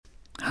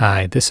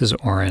Hi, this is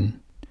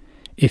Oren.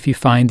 If you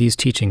find these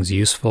teachings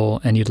useful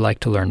and you'd like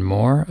to learn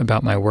more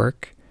about my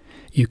work,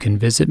 you can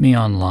visit me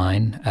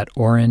online at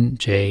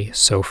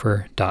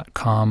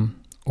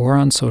orenjsofer.com or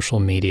on social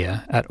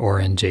media at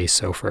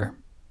orenjsofer.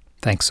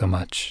 Thanks so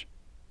much.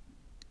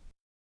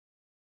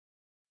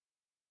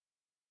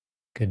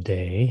 Good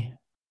day.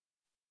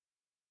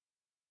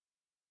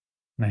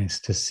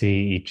 Nice to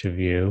see each of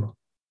you.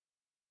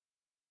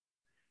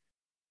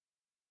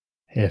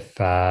 If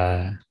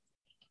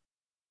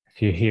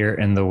you're here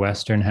in the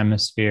Western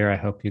Hemisphere, I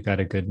hope you got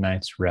a good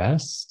night's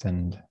rest.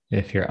 And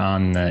if you're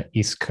on the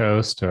East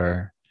Coast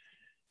or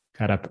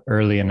got up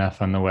early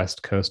enough on the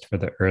West Coast for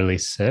the early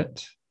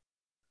sit,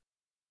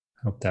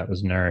 hope that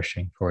was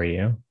nourishing for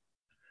you.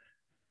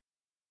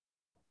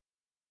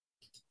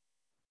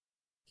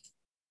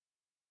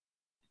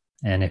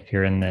 And if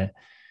you're in the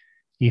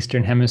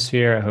Eastern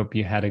Hemisphere, I hope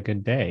you had a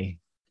good day.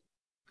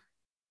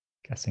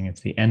 Guessing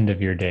it's the end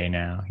of your day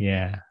now.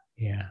 Yeah.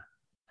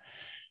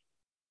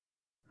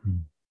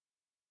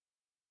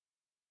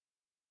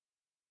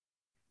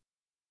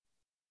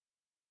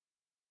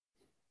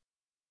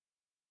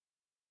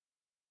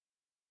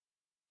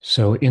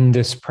 So in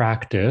this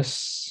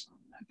practice,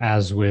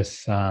 as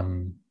with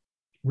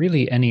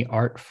really any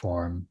art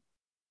form,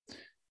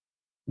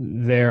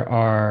 there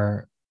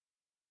are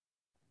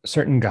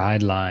certain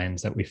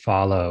guidelines that we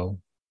follow,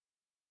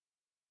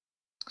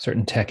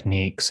 certain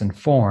techniques and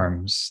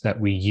forms that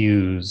we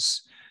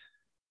use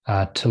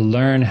to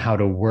learn how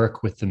to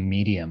work with the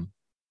medium.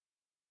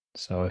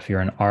 So if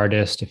you're an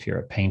artist, if you're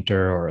a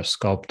painter or a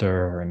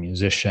sculptor or a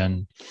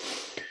musician,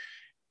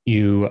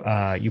 you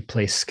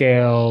play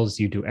scales,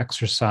 you do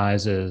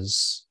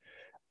exercises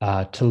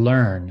to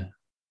learn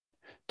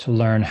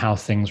how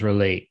things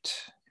relate.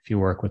 If you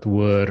work with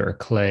wood or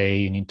clay,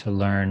 you need to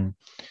learn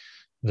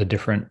the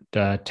different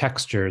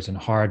textures and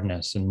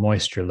hardness and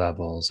moisture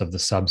levels of the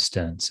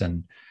substance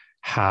and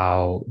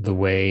how the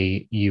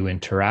way you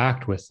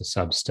interact with the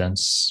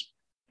substance,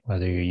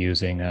 whether you're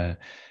using a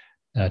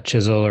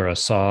chisel or a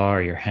saw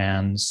or your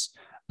hands,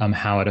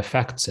 how it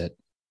affects it.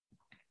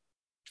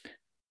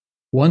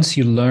 Once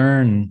you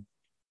learn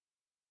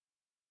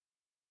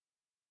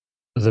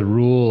the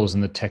rules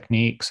and the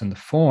techniques and the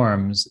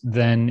forms,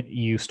 then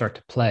you start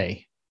to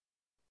play.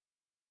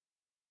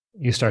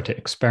 You start to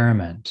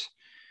experiment.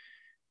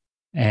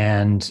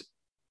 And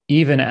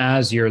even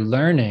as you're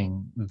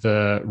learning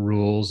the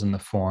rules and the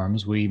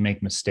forms, we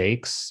make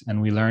mistakes and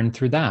we learn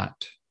through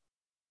that.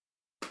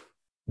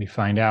 We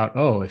find out,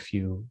 if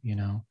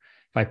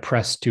I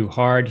press too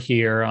hard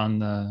here on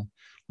the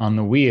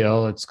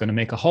wheel, it's going to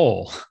make a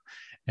hole.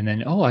 And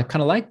then, I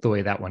kind of like the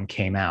way that one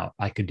came out.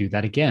 I could do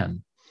that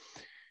again.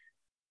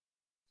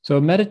 So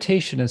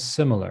meditation is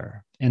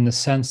similar in the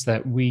sense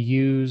that we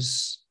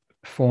use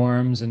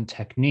forms and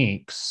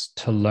techniques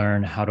to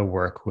learn how to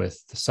work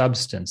with the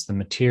substance, the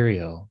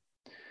material.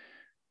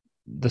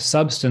 The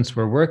substance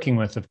we're working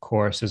with, of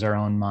course, is our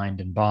own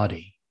mind and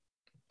body,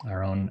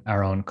 our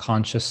own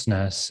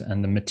consciousness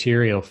and the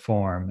material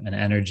form and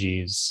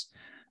energies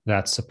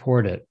that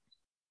support it.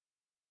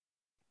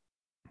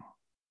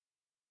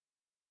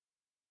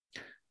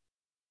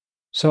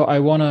 So I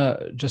want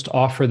to just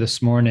offer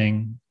this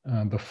morning,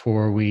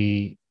 before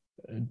we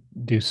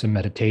do some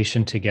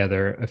meditation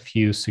together, a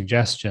few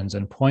suggestions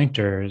and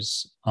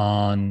pointers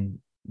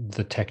on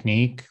the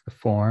technique, the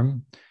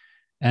form,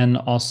 and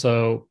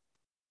also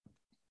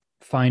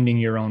finding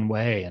your own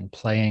way and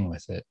playing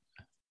with it.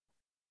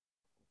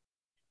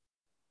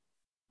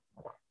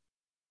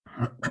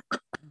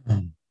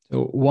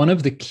 So one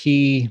of the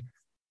key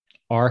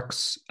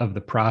arcs of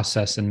the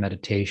process in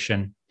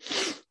meditation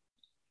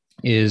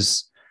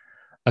is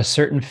a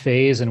certain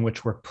phase in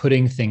which we're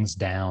putting things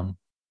down.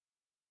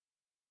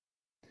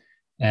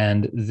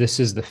 And this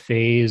is the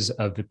phase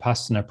of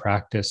Vipassana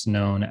practice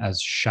known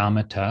as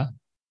shamatha,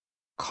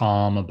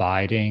 calm,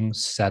 abiding,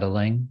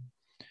 settling,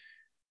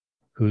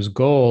 whose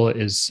goal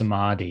is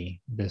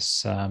samadhi,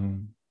 this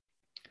kind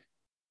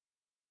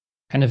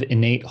of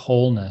innate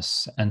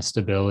wholeness and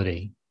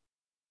stability,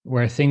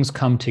 where things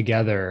come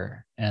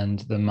together and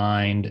the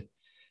mind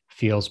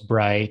feels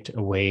bright,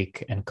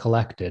 awake, and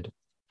collected.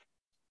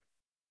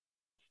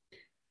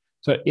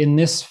 So in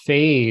this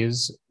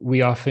phase, we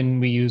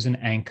use an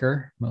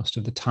anchor most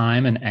of the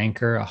time, an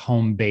anchor, a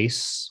home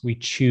base. We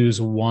choose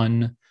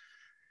one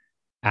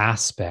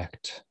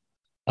aspect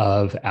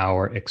of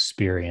our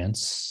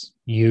experience,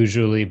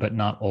 usually, but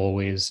not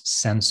always,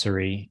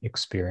 sensory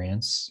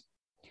experience,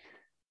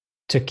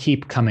 to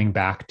keep coming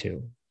back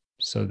to.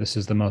 So this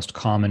is the most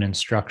common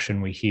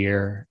instruction we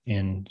hear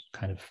in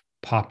kind of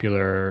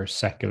popular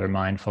secular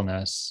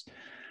mindfulness,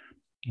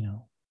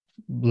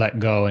 let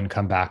go and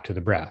come back to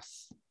the breath.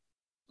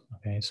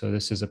 Okay, so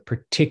this is a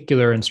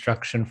particular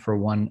instruction for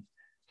one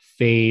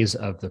phase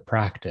of the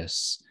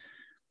practice.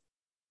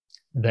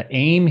 The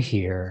aim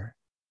here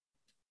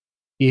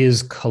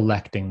is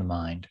collecting the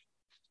mind.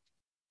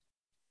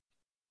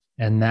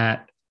 And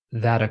that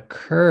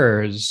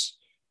occurs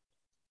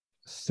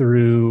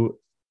through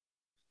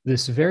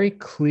this very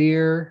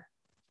clear,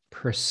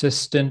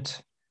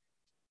 persistent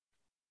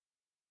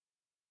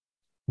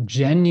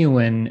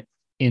genuine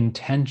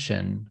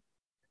intention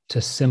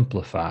to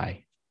simplify,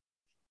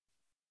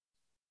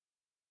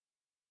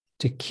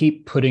 to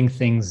keep putting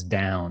things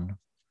down.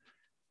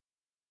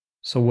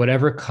 So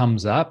whatever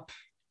comes up,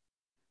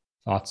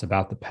 thoughts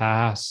about the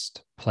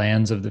past,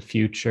 plans of the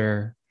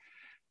future,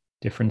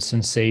 different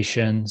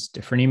sensations,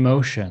 different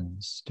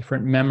emotions,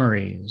 different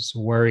memories,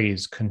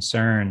 worries,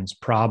 concerns,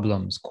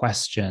 problems,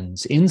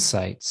 questions,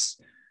 insights,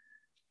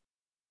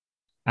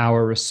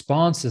 our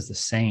response is the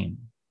same.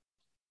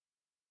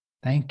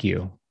 Thank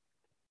you.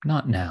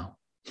 Not now.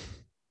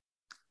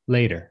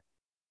 Later.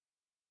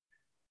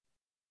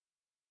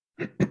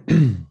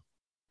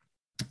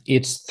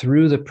 It's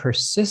through the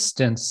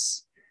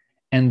persistence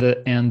and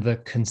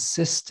the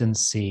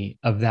consistency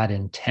of that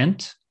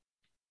intent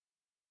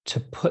to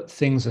put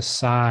things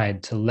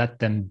aside, to let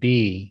them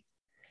be,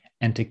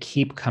 and to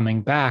keep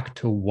coming back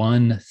to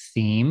one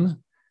theme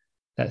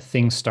that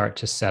things start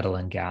to settle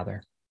and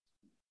gather.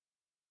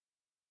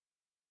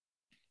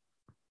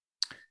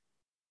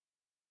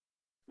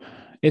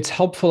 It's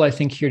helpful, I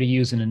think, here to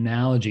use an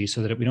analogy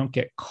so that we don't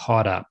get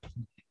caught up.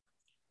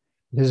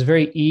 It's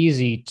very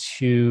easy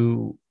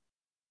to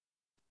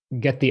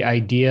get the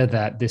idea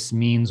that this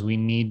means we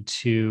need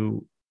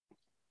to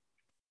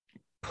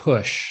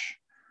push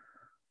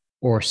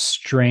or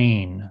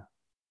strain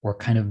or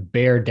kind of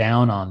bear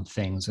down on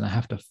things. And I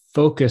have to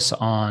focus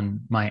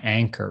on my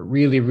anchor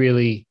really,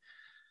 really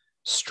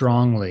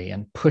strongly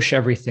and push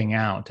everything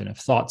out. And if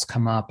thoughts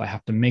come up, I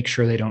have to make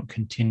sure they don't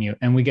continue.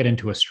 And we get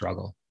into a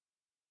struggle.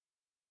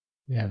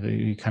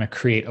 We kind of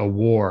create a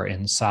war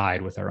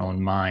inside with our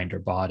own mind or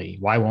body.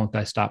 Why won't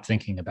I stop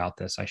thinking about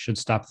this? I should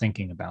stop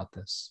thinking about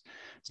this.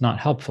 It's not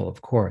helpful,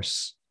 of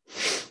course.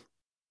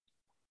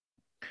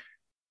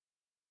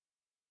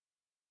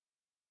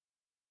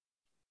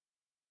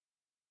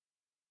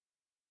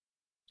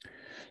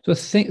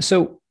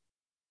 So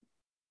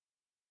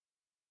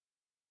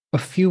a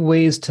few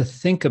ways to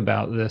think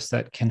about this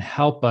that can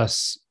help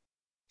us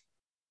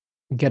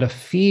get a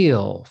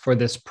feel for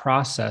this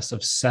process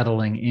of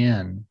settling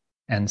in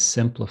and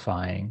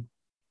simplifying.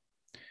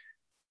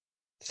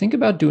 Think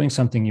about doing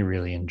something you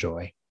really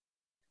enjoy.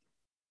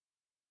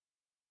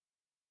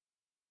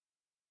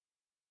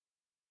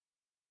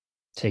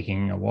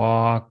 Taking a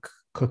walk,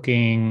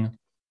 cooking,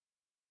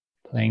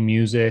 playing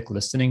music,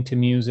 listening to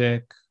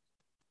music,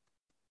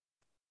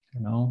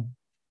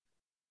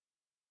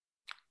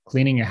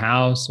 cleaning your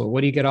house. Well,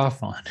 what do you get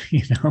off on?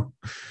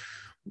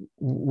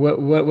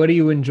 What do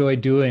you enjoy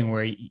doing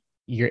where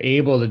you're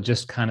able to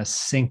just kind of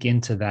sink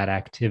into that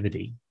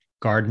activity?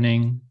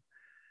 Gardening.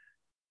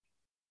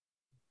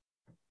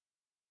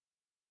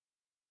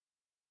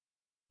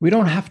 We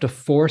don't have to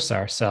force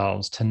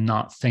ourselves to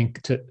not think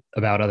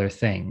about other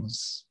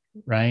things,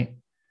 right?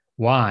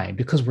 Why?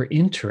 Because we're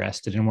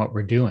interested in what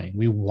we're doing.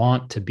 We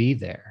want to be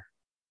there.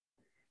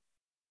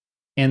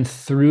 And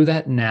through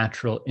that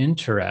natural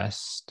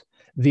interest,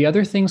 the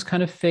other things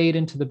kind of fade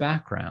into the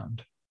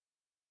background.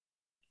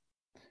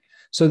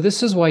 So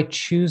this is why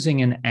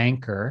choosing an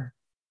anchor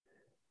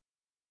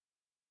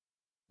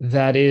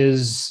that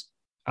is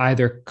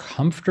either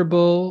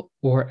comfortable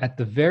or at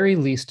the very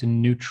least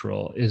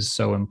neutral is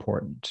so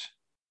important.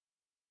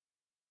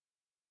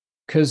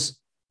 Because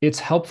it's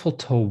helpful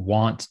to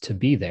want to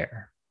be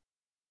there.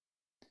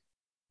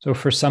 So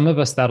for some of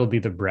us, that'll be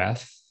the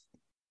breath.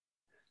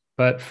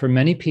 But for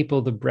many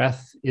people, the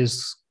breath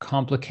is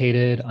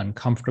complicated,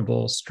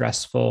 uncomfortable,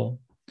 stressful.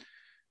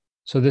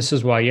 So this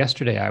is why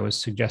yesterday I was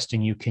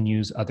suggesting you can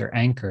use other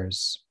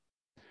anchors.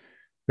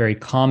 Very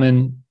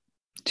common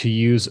to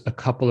use a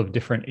couple of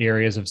different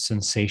areas of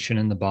sensation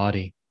in the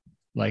body,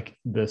 like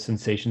the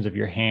sensations of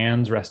your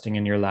hands resting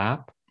in your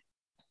lap,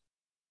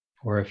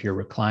 or if you're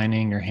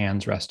reclining, your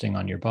hands resting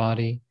on your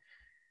body.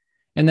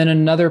 And then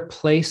another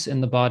place in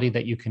the body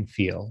that you can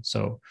feel.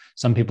 So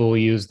some people will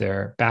use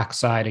their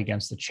backside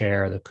against the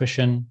chair or the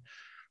cushion,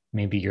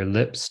 maybe your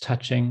lips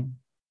touching.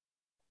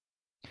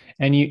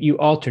 And you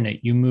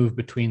alternate, you move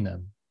between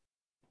them.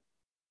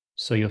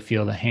 So you'll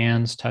feel the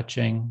hands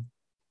touching,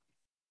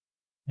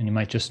 and you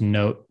might just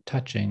note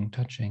touching,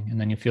 and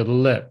then you feel the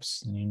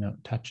lips, and you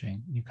note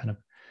touching. You kind of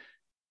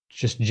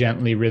just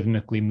gently,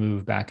 rhythmically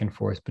move back and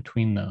forth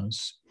between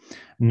those.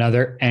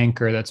 Another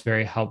anchor that's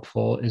very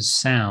helpful is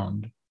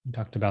sound. We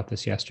talked about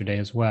this yesterday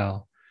as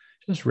well.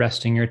 Just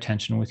resting your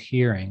attention with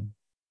hearing.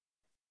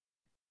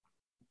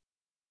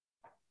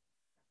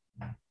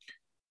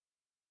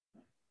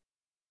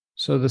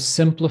 So the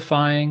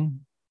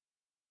simplifying,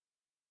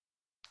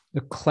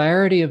 the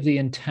clarity of the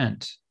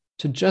intent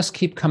to just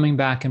keep coming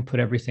back and put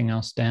everything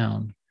else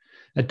down.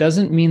 That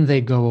doesn't mean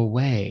they go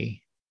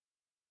away.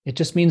 It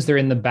just means they're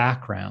in the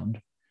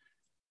background.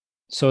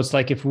 So it's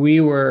like if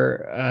we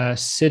were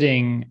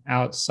sitting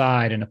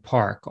outside in a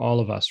park, all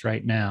of us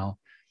right now,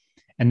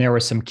 and there were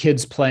some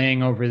kids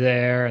playing over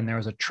there, and there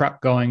was a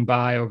truck going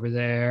by over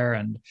there,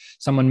 and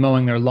someone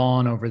mowing their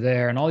lawn over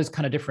there, and all these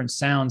kind of different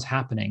sounds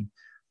happening.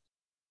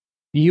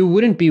 You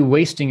wouldn't be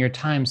wasting your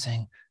time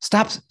saying,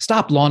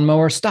 stop,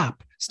 lawnmower,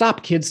 stop,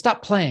 Stop, kids,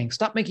 stop playing,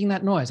 stop making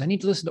that noise. I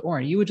need to listen to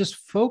Oren. You would just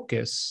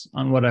focus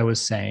on what I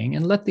was saying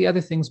and let the other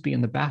things be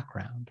in the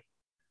background.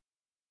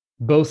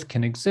 Both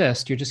can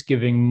exist. You're just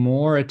giving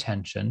more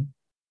attention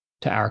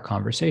to our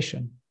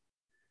conversation.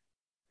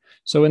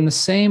 So, in the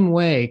same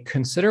way,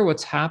 consider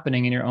what's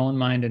happening in your own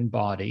mind and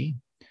body,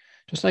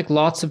 just like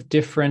lots of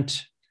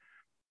different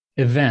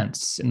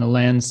events in the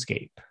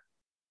landscape.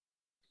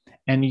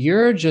 And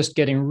you're just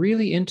getting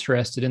really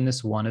interested in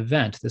this one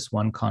event, this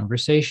one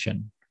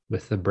conversation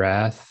with the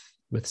breath,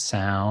 with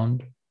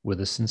sound, with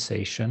a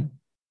sensation,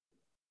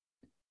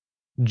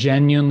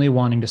 genuinely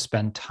wanting to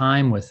spend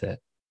time with it.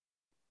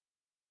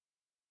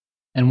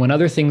 And when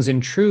other things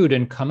intrude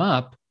and come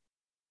up,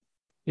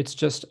 it's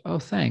just, oh,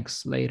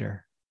 thanks,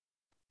 later.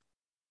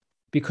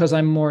 Because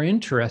I'm more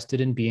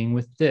interested in being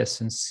with this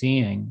and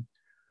seeing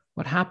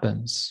what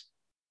happens.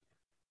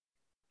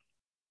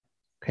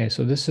 Okay,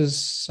 so this is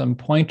some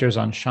pointers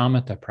on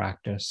shamatha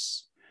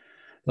practice.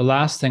 The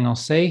last thing I'll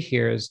say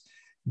here is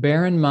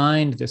bear in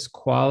mind this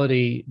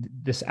quality,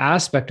 this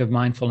aspect of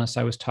mindfulness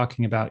I was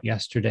talking about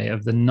yesterday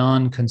of the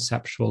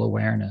non-conceptual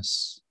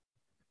awareness.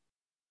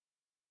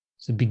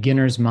 It's a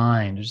beginner's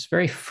mind. It's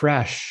very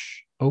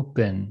fresh,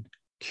 open,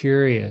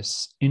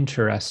 curious,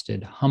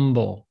 interested,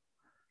 humble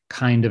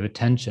kind of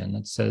attention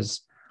that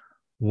says,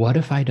 what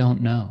if I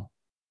don't know?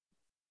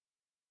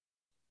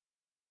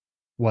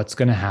 What's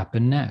going to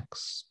happen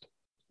next?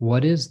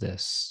 What is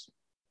this?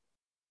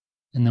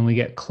 And then we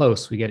get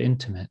close, we get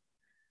intimate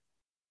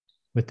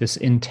with this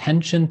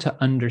intention to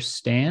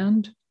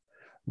understand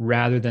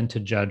rather than to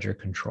judge or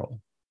control.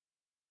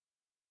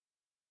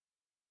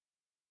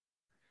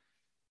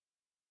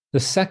 The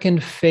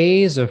second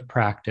phase of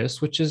practice,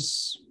 which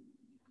is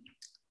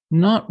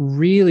not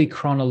really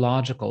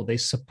chronological, they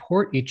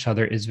support each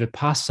other, is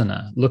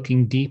vipassana,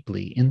 looking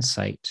deeply,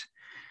 insight.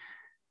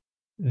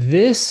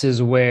 This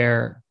is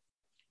where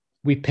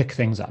we pick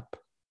things up.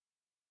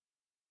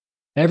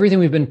 Everything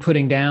we've been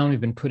putting down, we've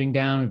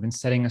been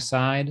setting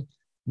aside.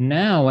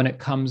 Now, when it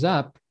comes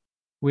up,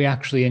 we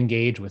actually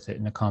engage with it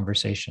in a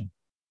conversation.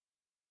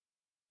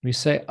 We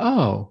say,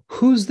 oh,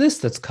 who's this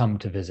that's come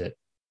to visit?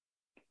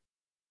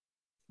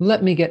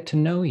 Let me get to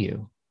know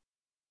you.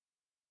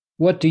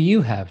 What do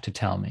you have to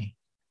tell me?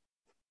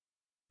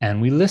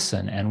 And we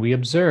listen and we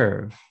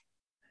observe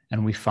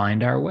and we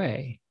find our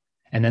way.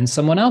 And then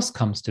someone else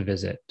comes to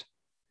visit,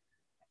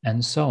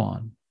 and so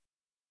on.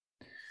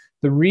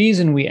 The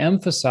reason we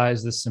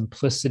emphasize the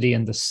simplicity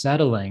and the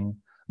settling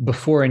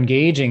before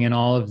engaging in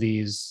all of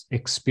these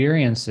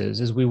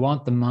experiences is we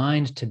want the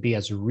mind to be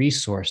as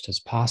resourced as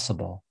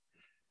possible.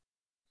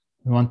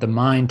 We want the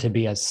mind to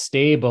be as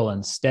stable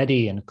and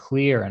steady and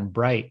clear and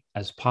bright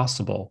as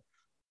possible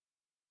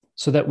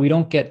so that we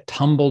don't get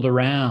tumbled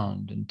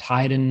around and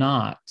tied in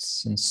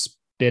knots and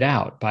spit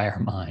out by our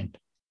mind.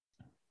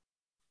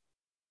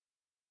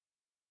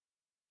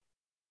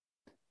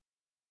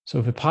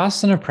 So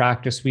Vipassana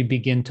practice, we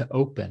begin to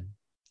open.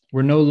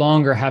 We're no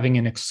longer having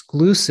an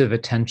exclusive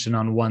attention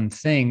on one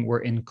thing. We're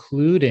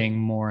including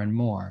more and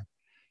more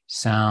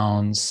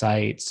sounds,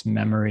 sights,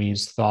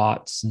 memories,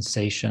 thoughts,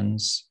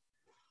 sensations.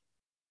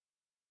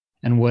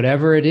 And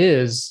whatever it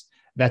is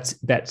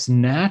that's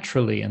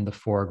naturally in the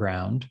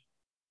foreground,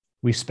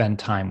 we spend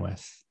time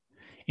with.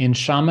 In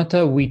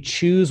shamatha, we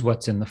choose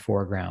what's in the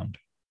foreground,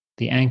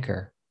 the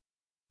anchor.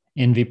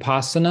 In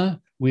vipassana,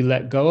 we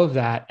let go of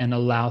that and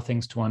allow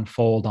things to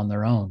unfold on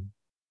their own.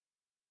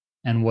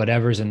 And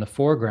whatever's in the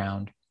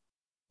foreground,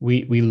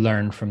 we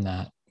learn from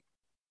that.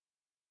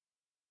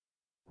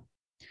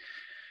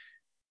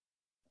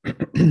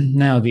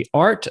 Now, the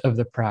art of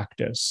the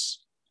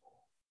practice,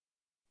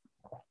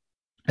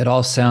 it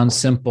all sounds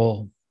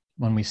simple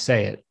when we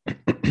say it.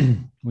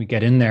 We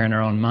get in there in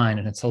our own mind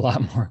and it's a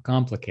lot more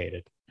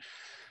complicated.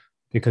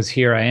 Because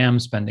here I am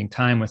spending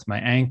time with my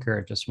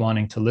anchor, just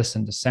wanting to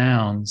listen to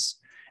sounds.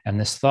 And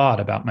this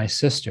thought about my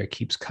sister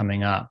keeps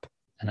coming up.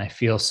 And I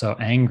feel so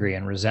angry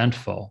and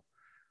resentful.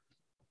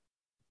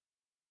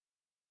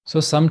 So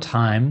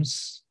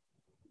sometimes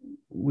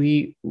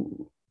we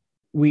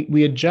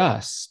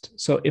adjust.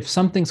 So if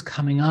something's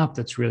coming up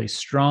that's really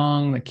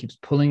strong, that keeps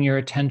pulling your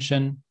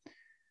attention,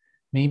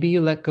 maybe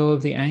you let go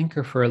of the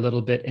anchor for a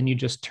little bit and you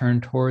just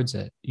turn towards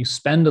it. You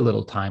spend a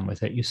little time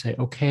with it. You say,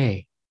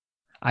 okay,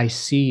 I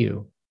see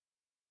you.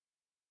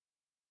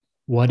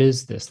 What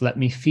is this? Let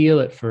me feel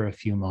it for a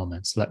few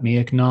moments. Let me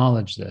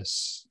acknowledge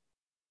this.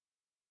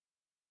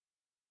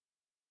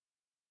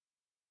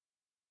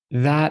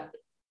 That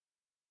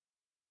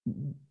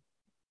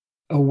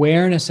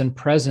awareness and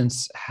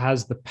presence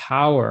has the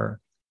power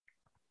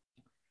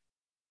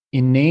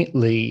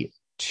innately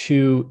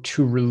to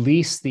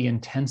release the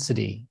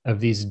intensity of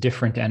these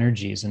different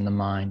energies in the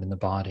mind and the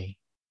body.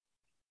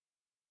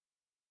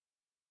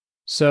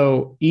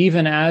 So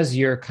even as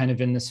you're kind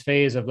of in this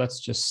phase of let's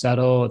just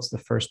settle, it's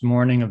the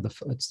morning of the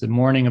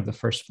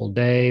first full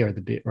day, or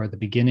the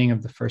beginning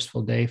of the first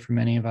full day for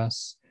many of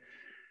us.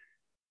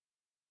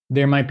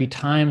 There might be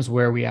times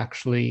where we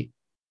actually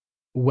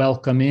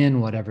welcome in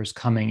whatever's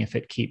coming if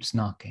it keeps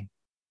knocking.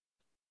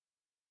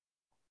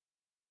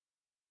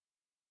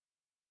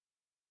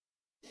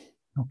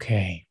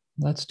 Okay,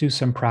 let's do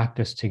some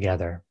practice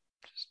together,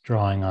 just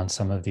drawing on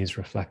some of these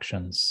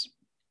reflections.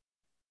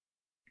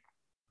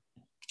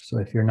 So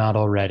if you're not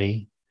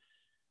already,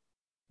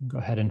 go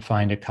ahead and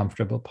find a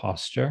comfortable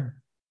posture.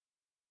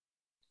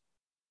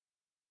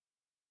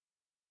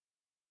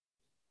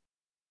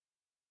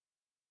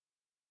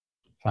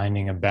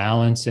 Finding a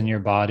balance in your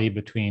body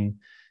between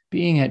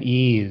being at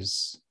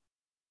ease,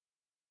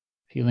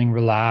 feeling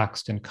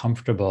relaxed and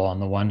comfortable on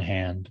the one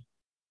hand,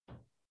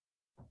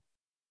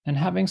 and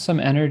having some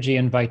energy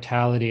and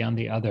vitality on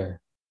the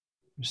other,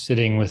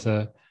 sitting with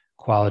a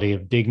quality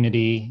of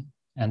dignity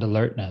and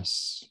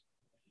alertness.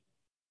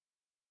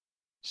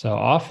 So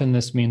often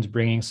this means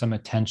bringing some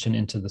attention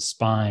into the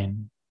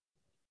spine,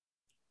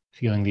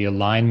 feeling the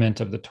alignment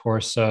of the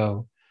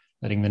torso,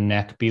 letting the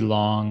neck be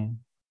long,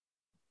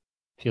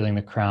 feeling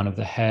the crown of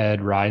the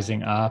head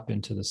rising up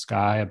into the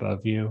sky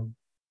above you.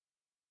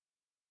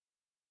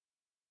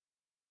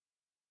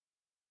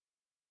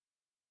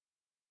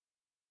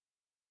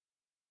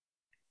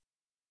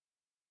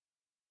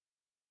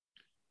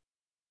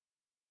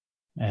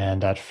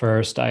 And at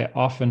first, I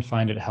often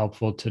find it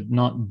helpful to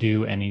not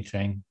do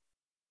anything,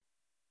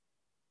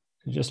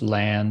 to just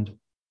land,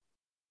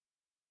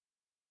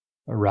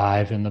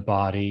 arrive in the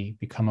body,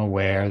 become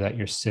aware that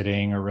you're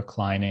sitting or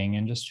reclining,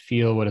 and just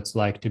feel what it's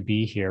like to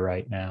be here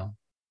right now.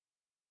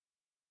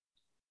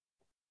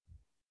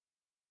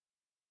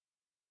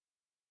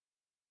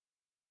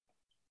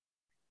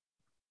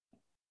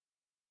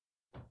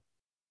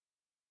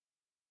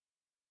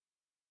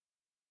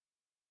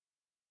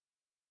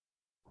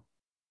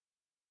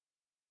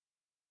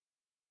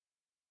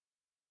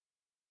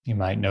 You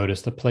might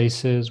notice the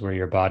places where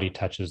your body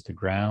touches the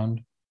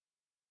ground.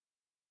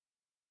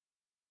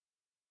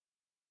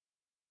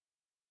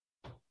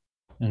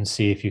 And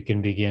see if you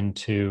can begin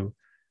to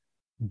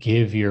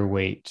give your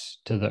weight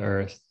to the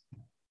earth,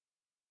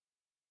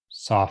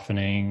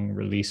 softening,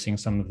 releasing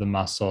some of the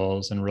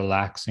muscles, and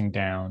relaxing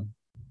down.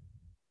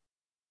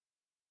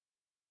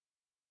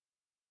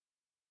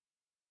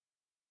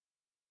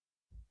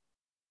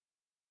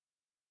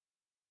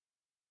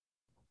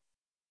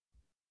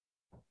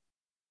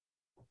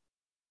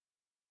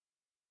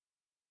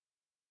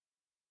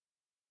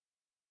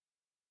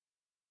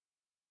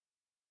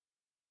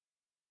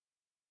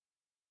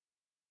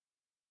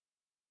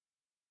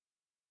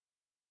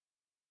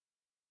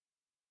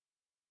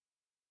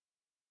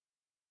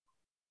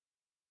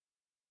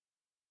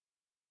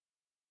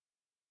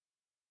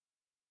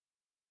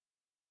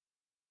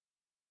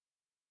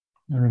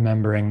 And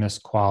remembering this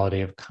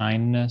quality of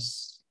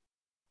kindness.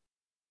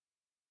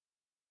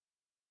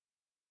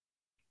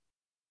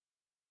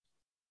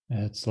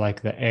 It's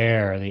like the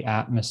air, the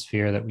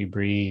atmosphere that we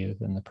breathe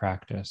in the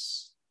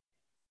practice.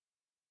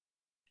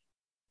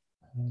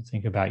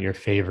 Think about your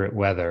favorite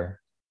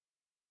weather.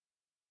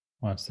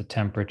 What's the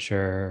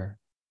temperature?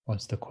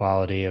 What's the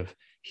quality of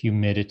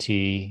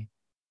humidity?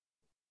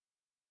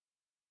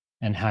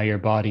 And how your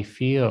body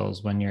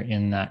feels when you're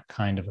in that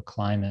kind of a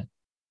climate.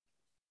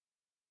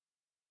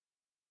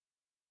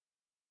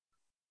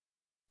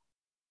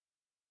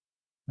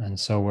 And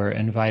so we're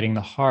inviting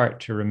the heart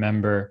to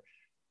remember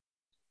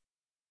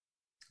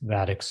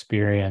that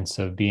experience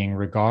of being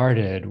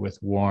regarded with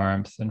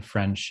warmth and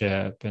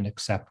friendship and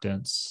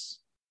acceptance.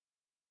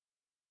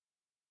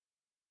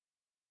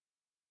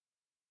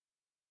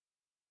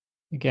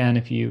 Again,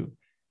 if you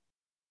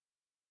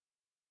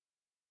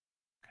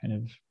kind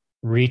of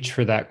reach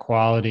for that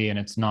quality and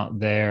it's not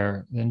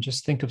there, then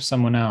just think of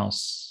someone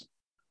else,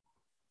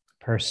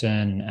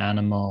 person,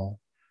 animal,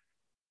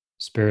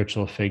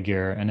 spiritual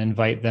figure, and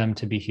invite them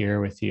to be here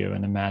with you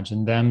and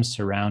imagine them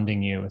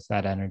surrounding you with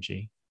that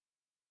energy.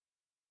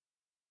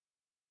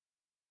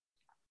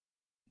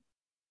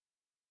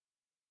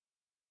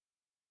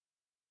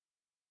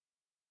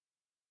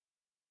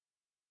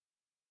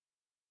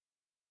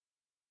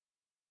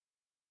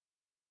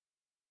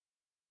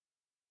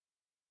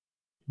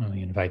 And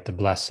we invite the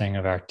blessing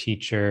of our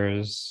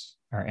teachers,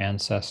 our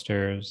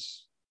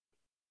ancestors,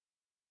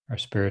 our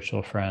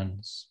spiritual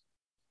friends.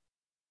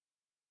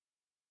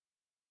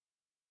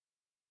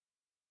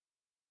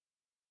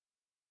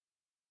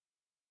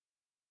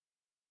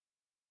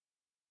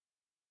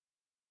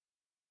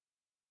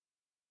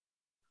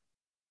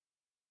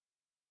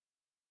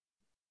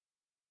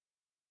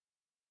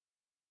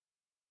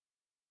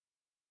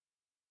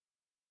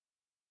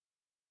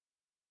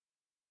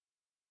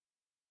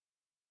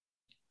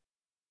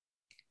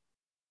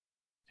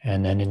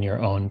 And then in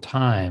your own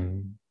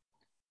time,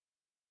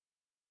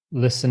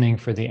 listening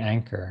for the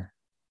anchor.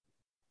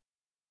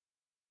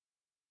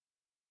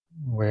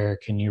 Where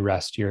can you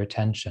rest your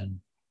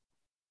attention?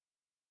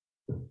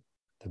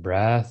 The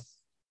breath,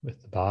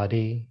 with the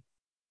body,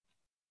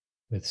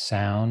 with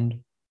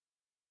sound.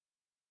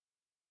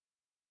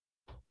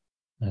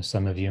 And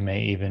some of you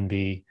may even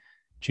be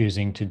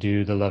choosing to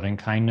do the loving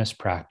kindness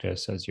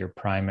practice as your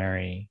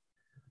primary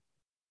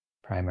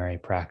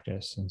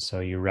practice. And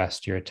so you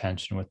rest your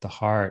attention with the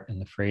heart and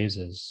the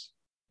phrases.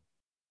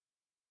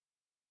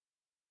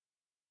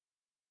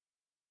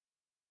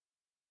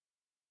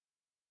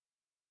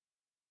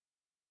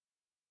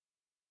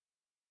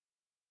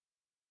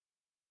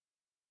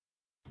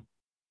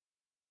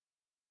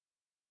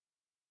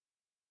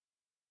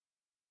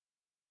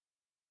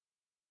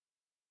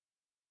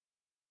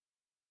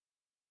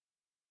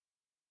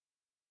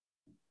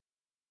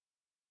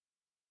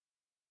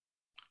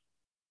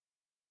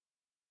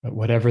 But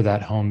whatever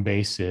that home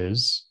base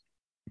is,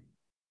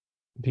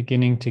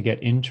 beginning to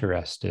get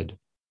interested.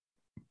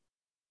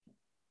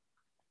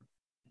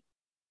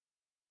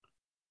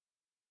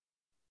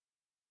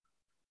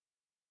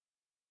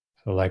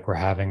 So, like we're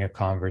having a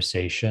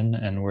conversation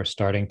and we're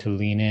starting to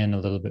lean in a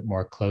little bit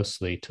more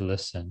closely to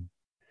listen,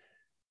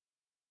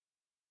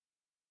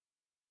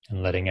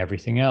 and letting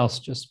everything else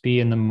just be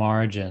in the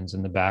margins,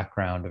 in the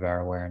background of our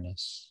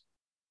awareness.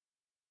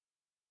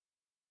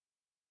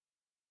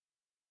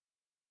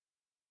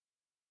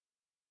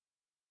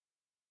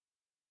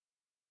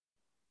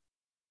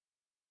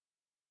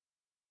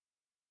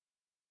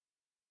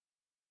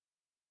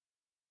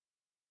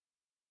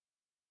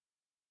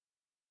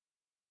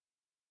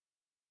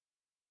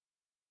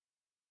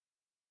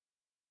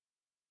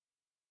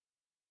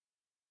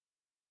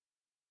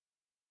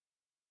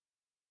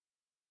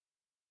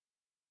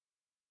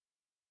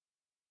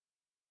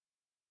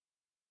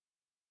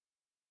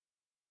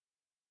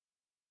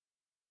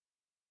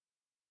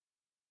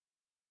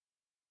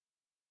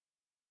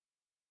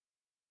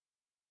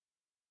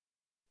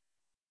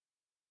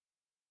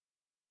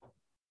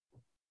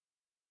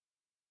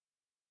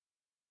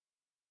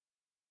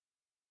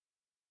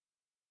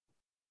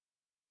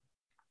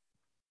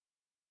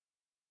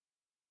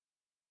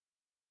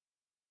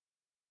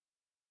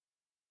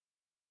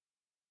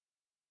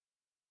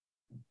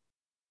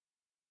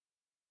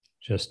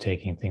 Just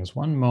taking things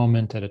one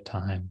moment at a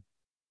time.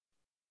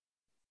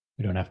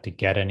 We don't have to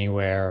get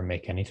anywhere or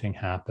make anything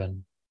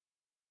happen.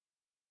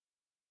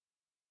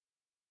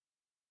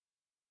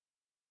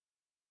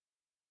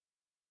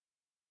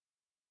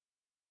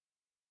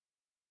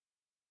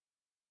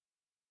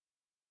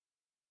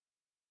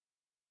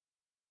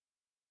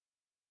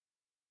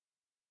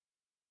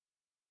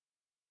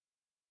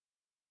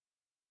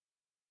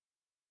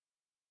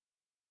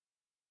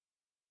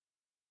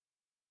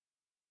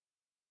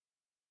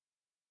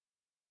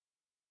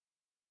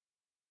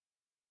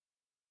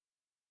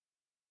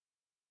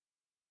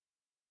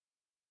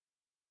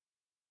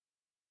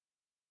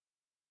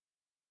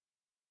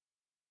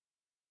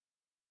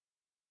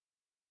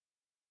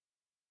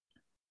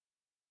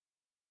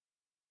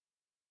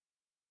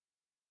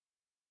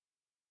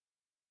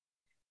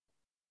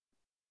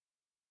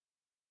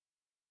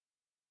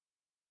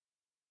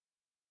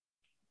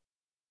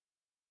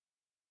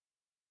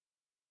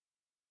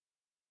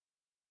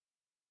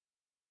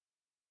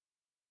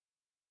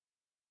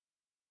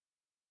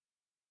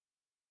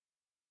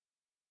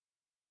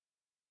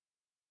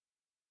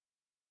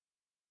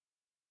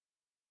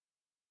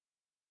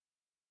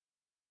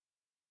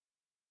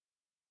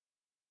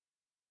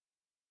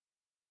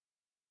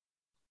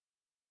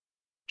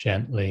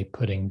 Gently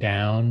putting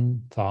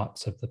down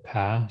thoughts of the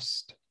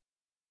past.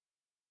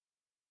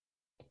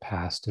 The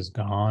past is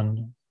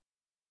gone.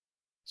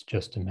 It's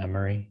just a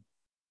memory.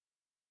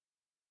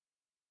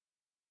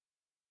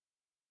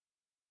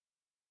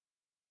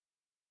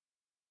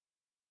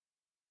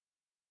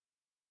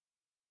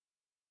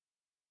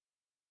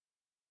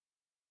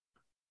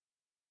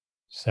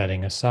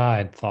 Setting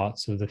aside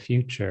thoughts of the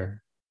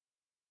future.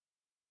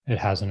 It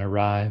hasn't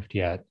arrived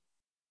yet.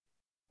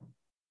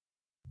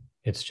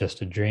 It's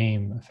just a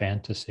dream, a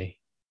fantasy.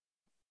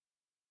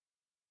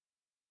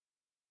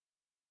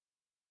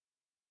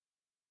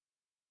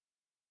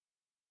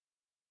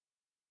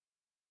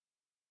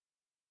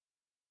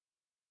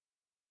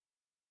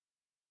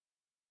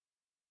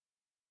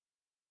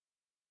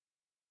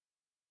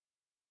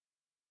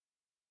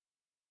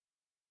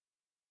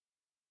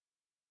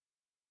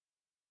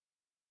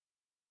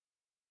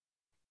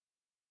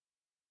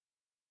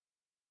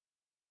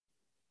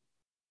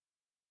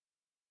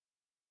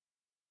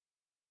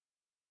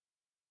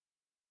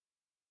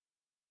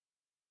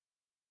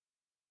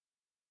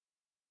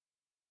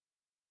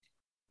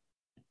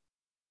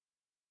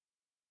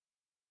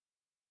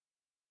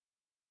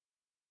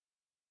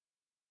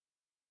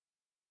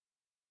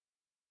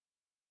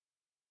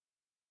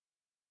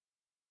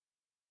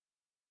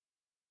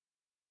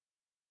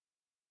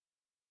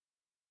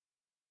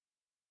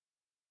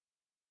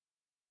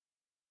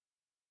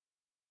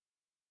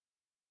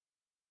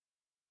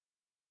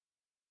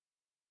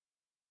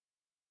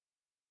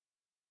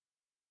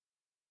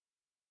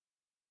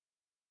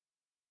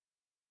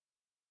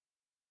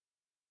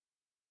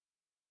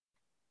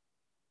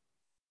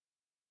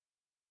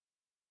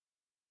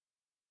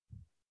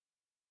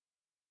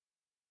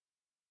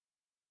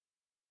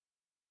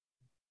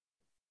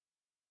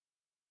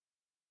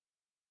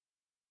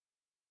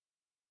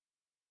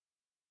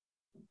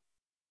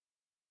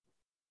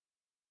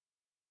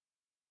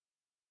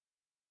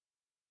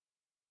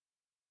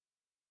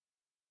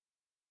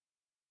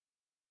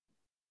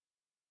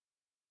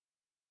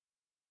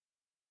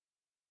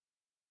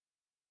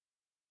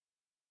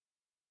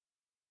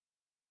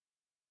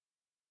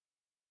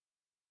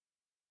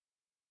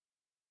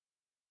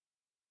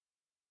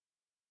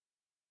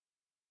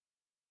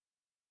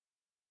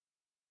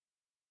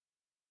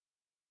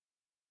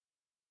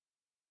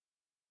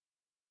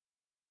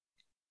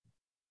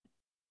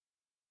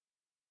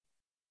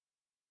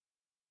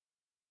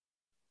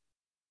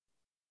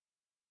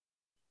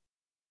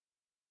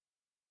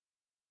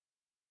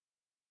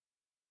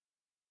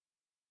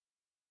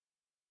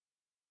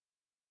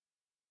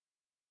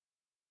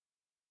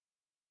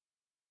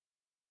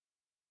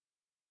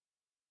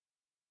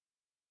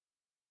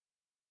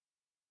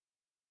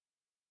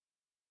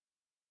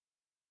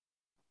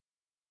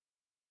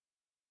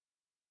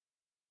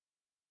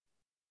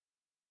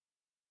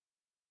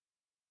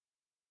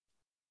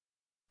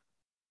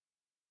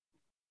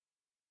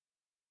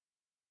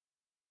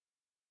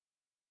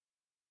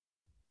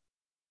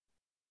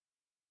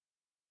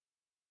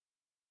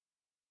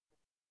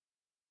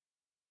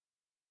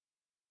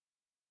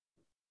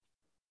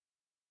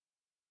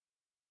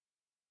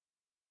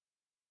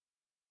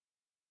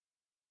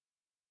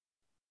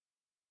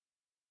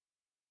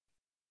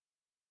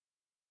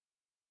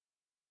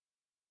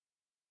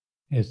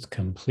 It's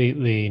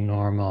completely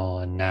normal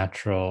and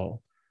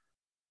natural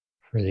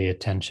for the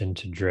attention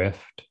to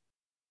drift,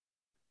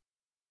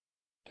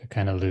 to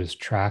kind of lose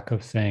track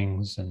of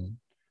things and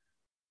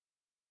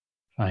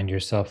find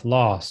yourself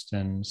lost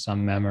in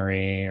some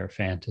memory or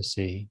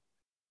fantasy.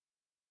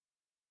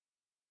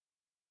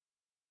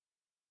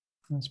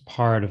 That's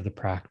part of the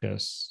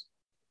practice.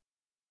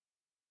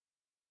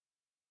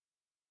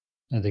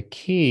 Now, the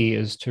key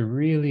is to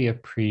really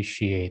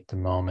appreciate the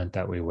moment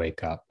that we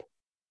wake up.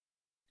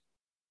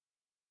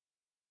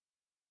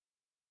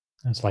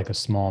 It's like a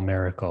small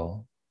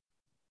miracle.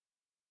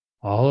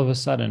 All of a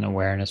sudden,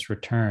 awareness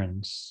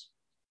returns.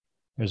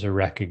 There's a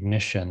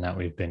recognition that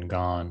we've been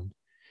gone.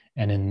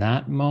 And in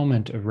that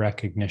moment of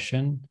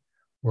recognition,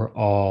 we're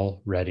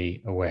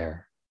already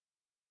aware.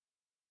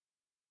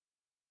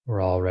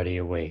 We're already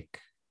awake.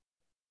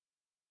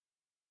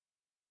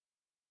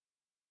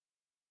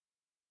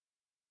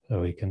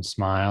 So we can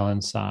smile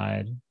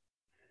inside,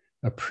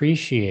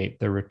 appreciate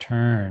the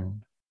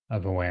return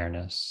of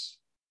awareness,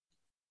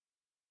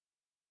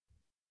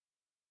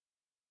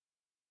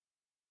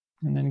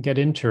 and then get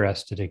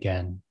interested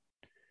again.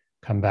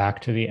 Come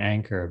back to the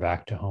anchor,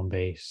 back to home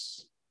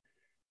base.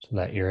 So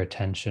let your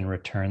attention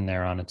return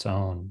there on its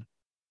own.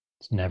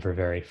 It's never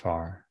very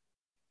far.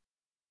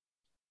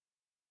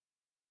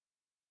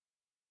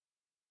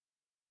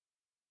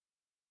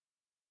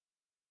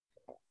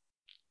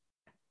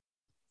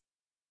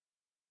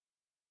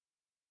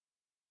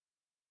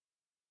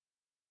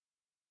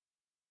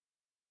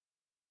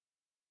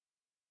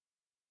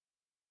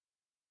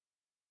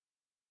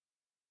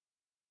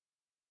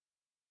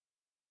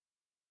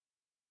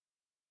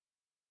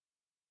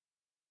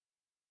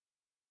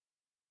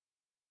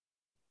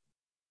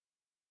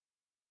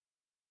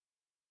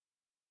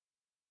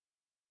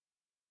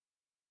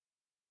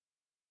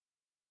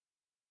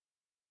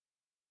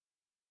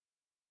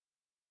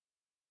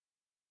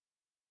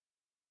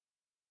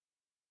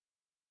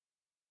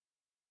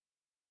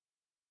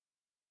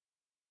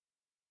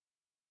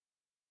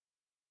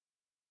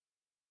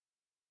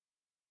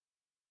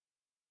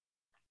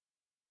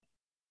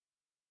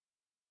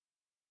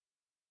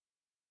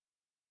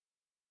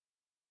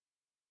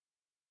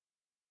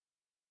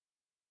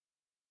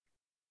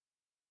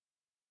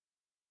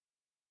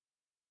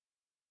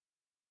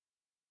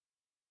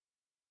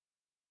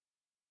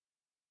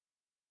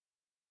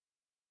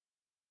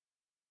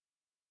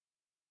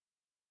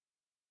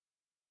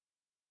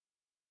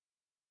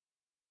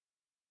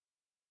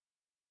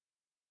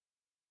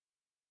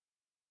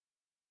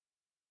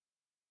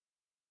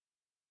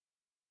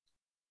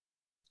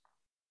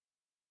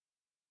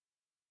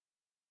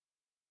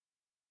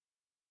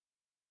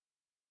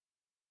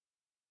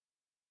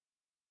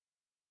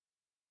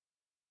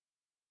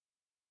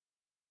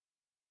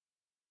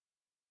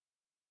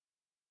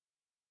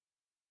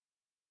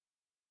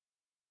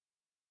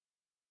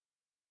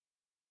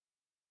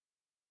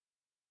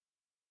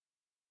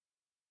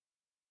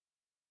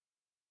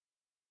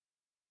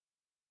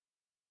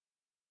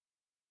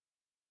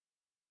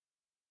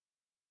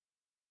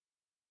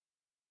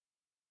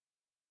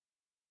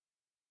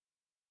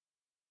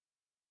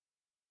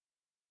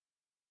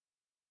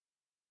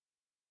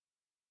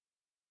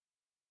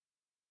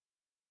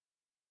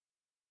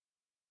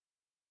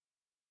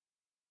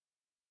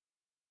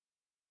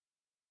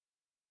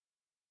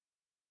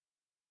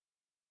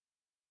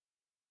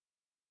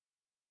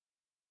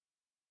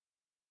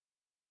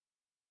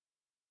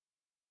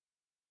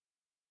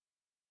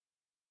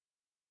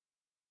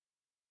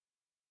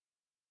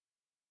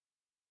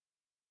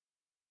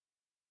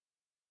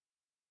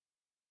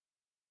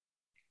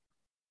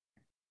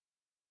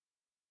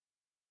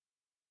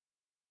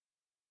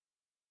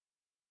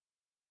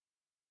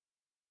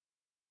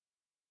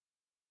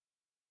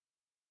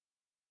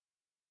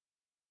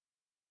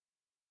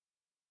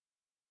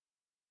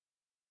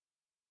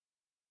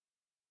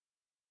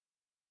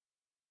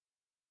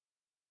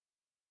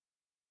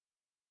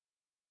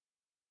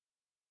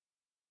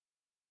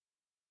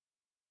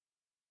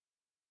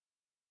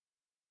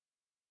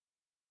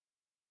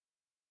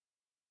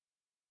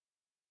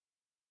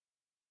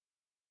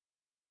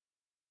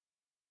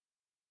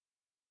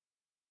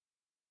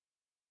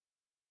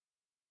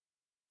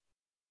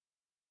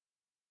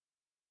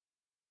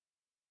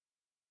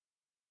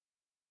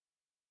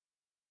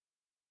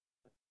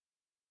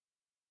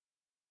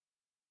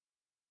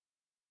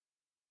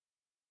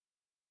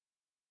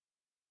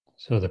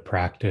 So the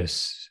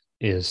practice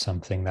is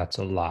something that's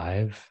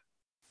alive.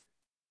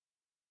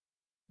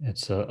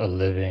 It's a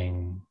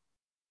living,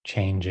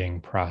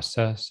 changing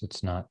process.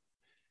 It's not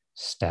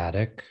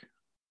static.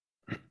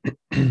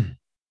 So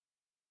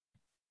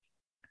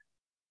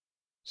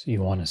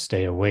you want to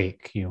stay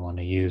awake. You want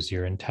to use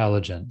your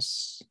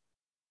intelligence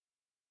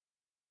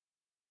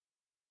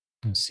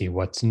and see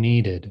what's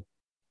needed.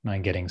 Am I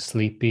getting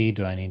sleepy?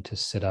 Do I need to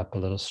sit up a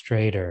little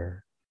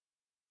straighter?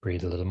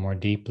 Breathe a little more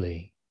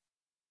deeply?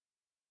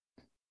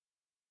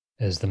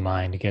 Is the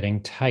mind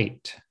getting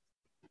tight?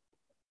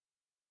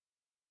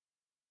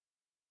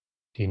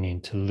 Do you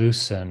need to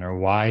loosen or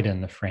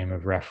widen the frame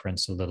of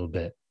reference a little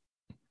bit?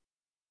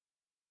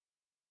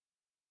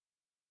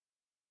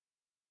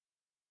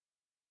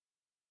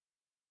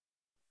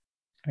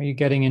 Are you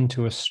getting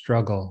into a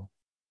struggle,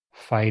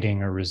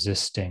 fighting or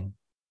resisting?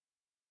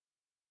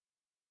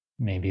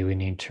 Maybe we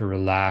need to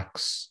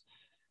relax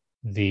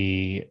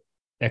the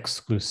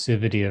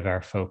exclusivity of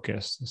our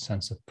focus, the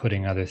sense of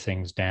putting other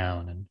things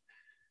down, and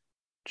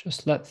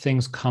just let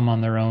things come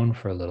on their own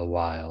for a little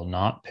while,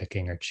 not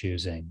picking or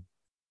choosing,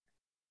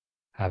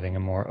 having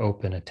a more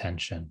open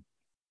attention.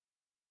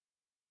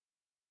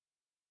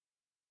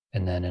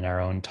 And then in our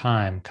own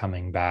time,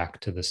 coming back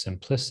to the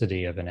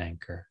simplicity of an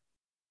anchor.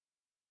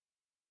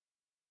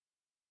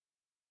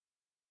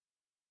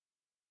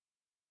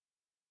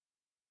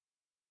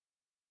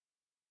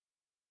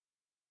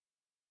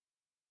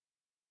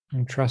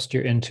 And trust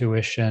your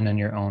intuition and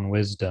your own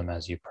wisdom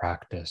as you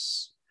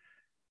practice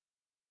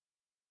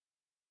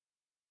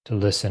to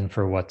listen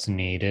for what's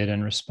needed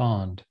and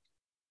respond.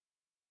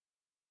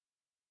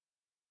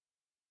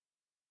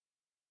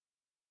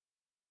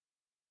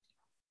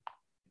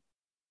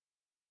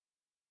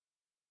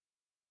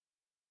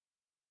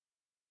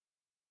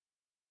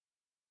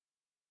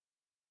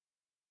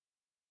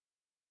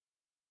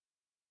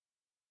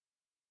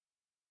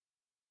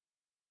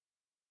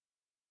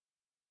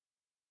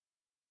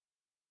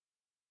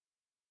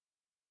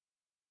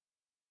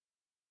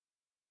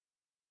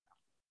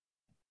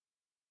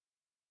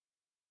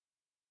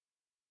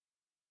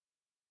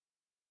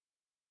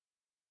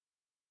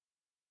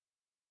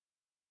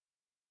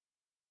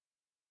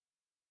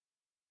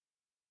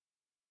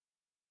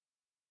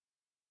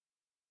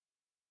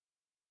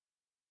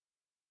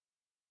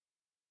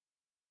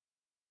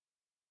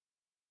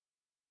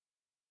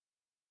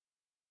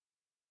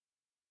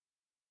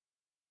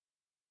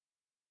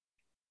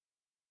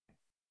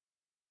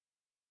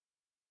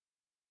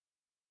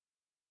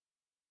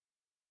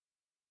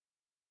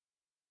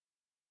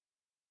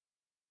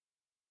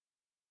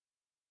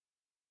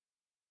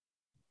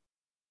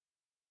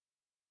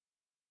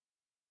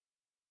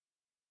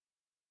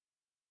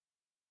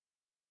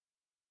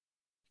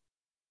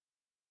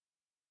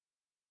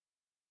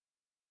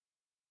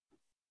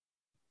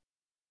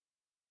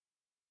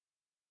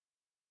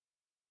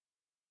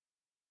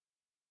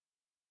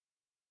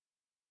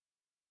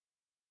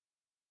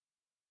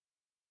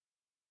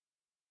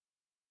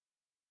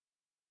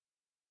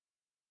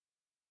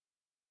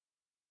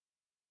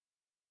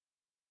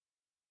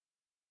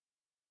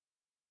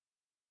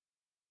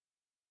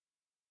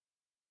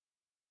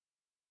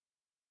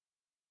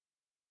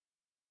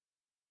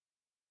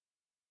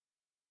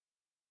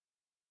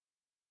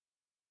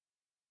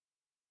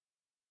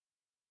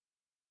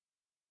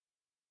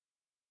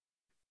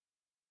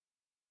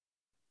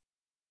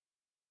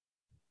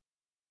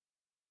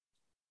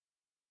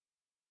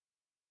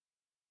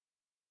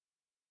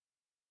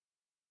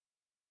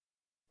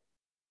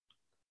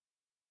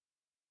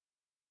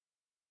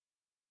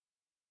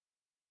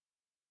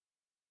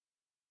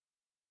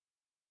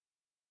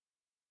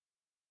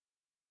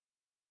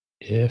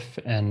 If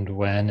and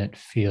when it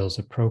feels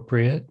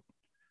appropriate,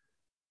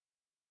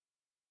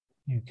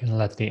 you can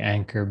let the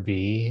anchor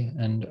be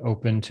and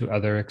open to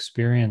other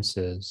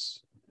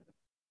experiences.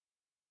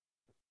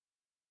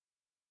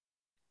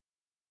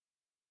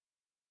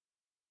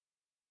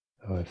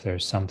 So if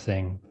there's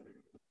something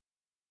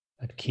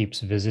that keeps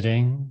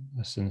visiting,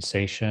 a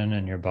sensation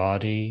in your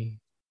body,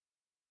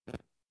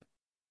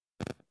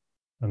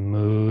 a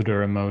mood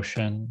or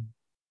emotion,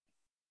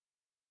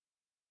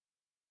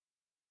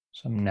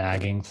 some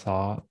nagging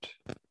thought,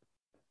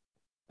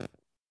 at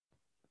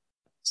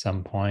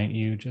some point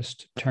you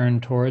just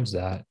turn towards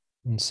that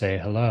and say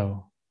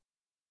hello.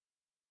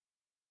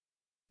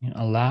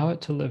 Allow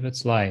it to live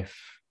its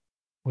life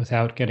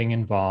without getting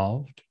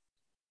involved,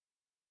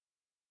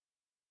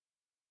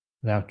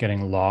 without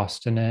getting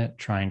lost in it,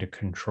 trying to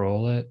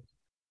control it.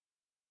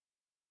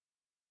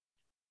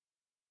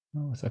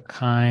 With a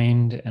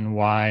kind and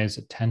wise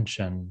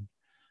attention,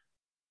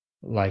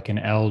 like an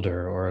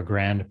elder or a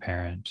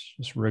grandparent,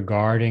 just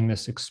regarding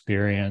this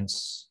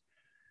experience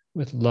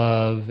with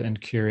love and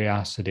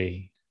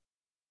curiosity.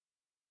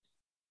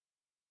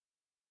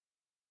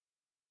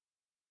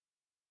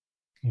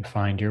 You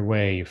find your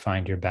way, you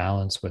find your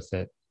balance with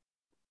it.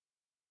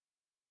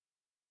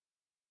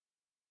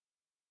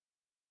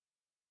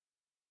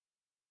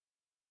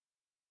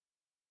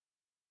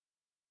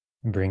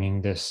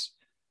 Bringing this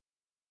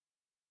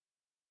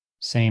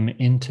same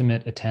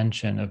intimate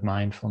attention of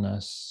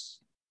mindfulness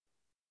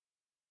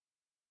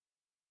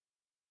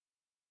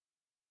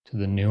to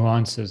the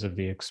nuances of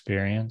the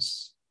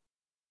experience.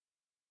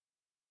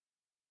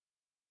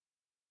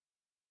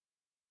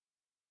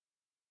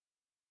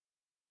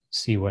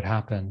 See what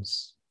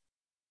happens.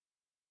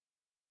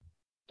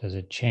 Does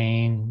it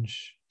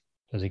change?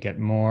 Does it get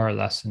more or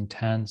less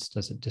intense?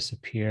 Does it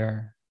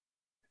disappear?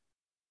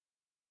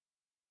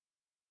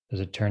 Does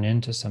it turn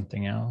into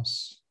something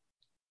else?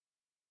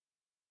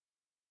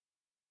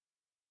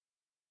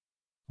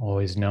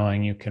 Always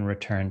knowing you can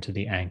return to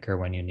the anchor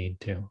when you need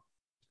to.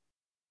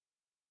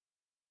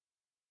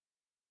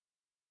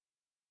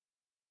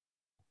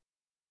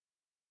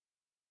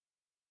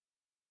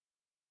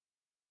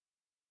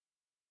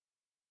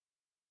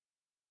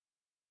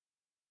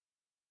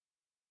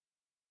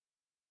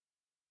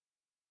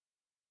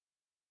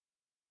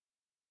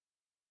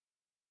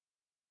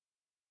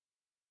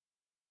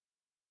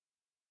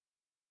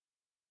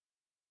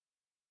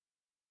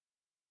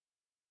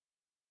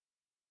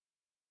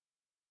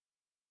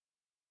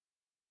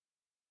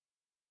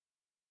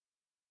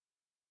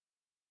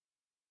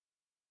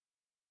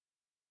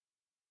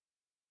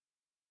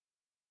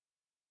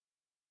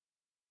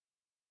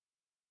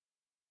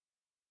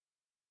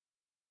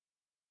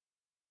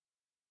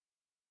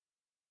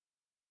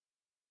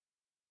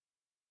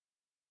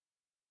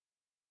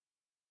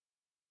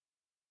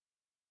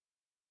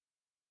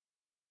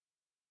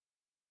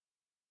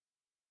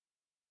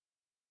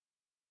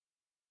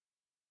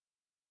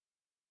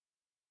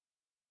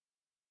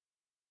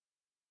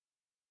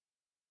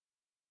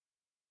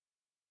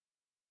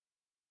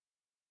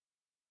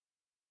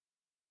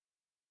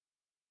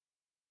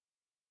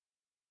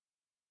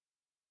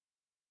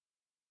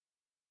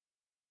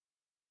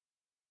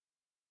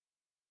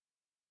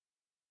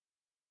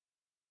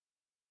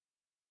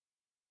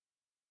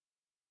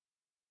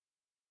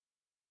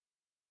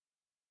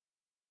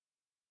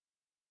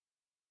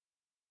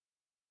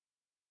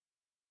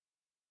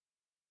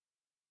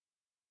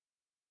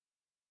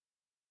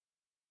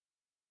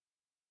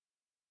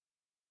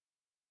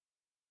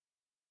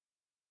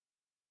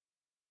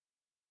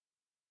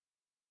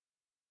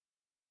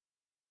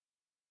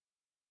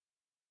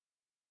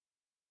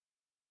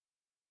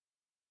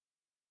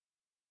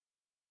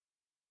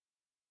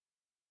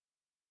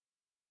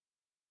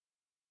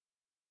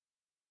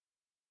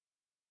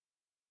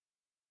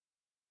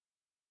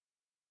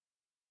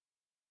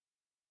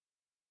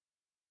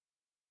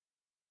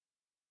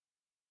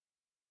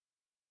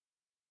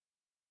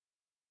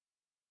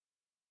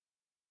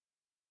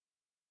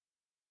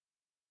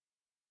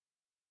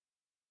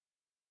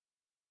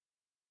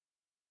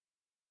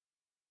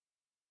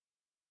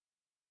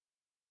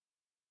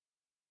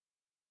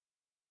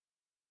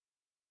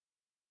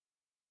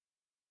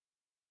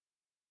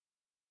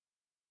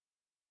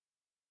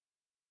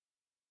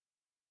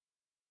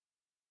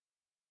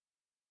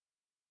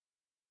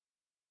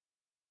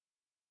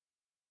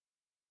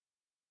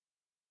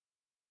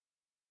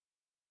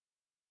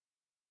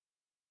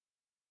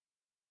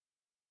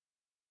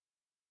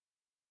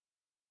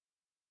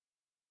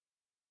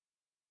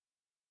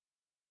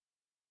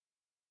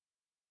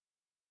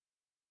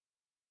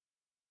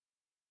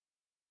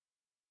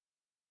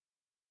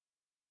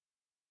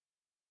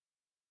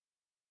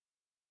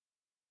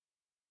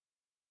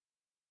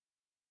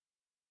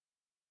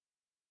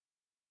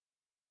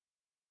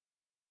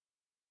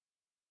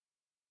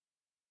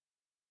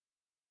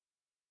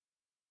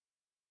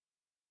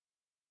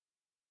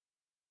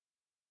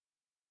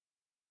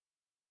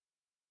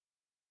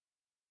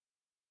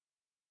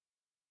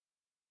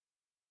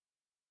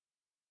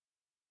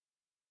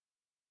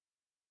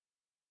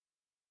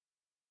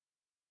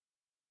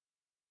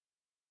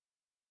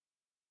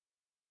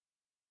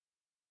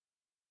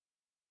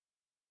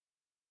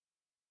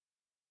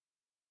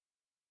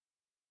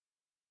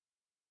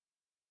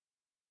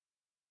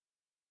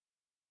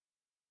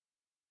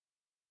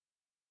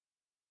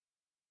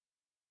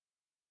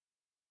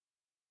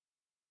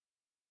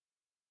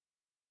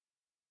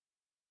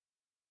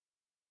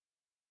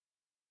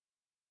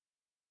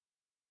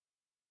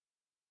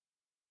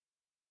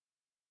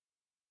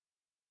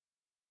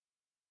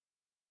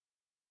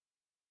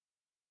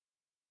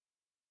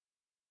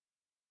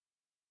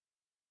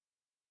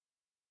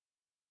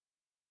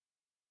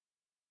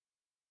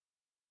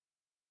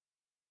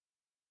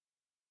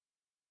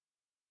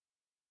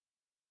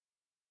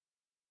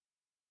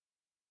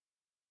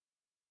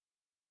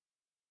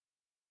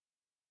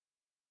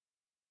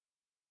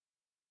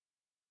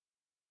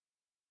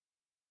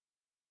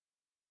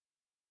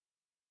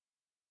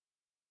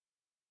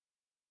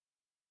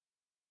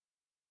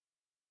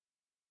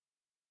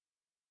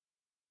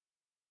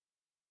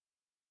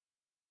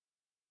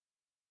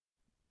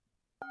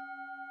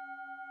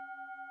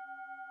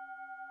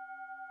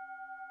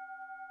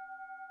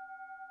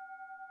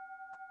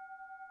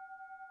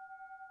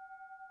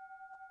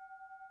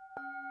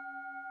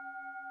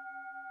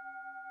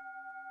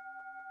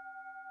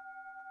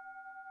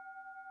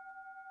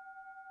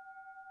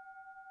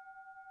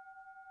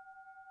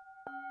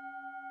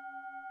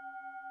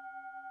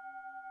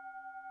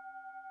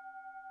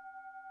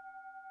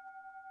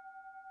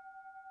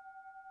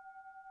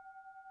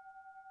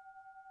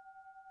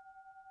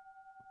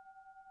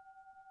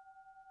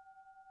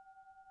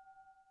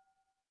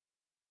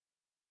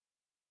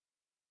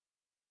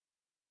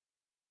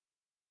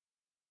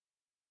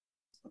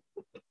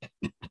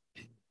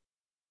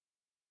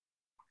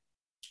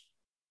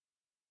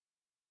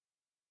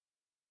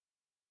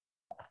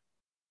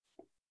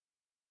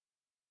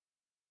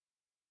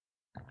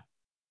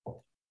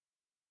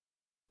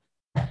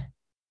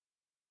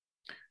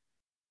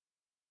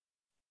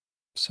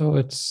 So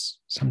it's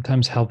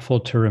sometimes helpful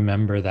to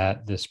remember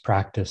that this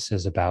practice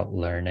is about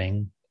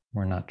learning.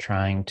 We're not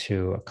trying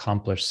to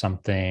accomplish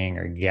something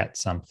or get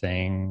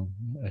something,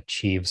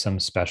 achieve some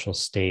special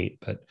state,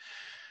 but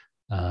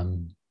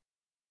um,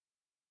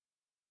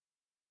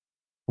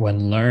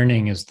 when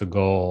learning is the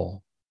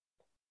goal,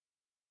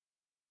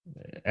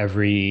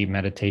 every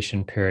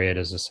meditation period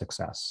is a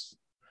success.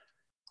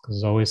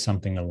 There's always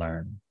something to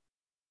learn.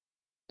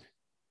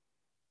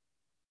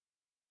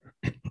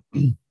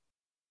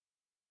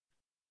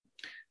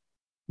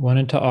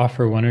 Wanted to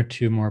offer one or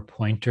two more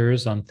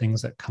pointers on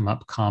things that come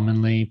up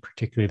commonly,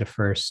 particularly the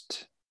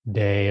first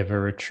day of a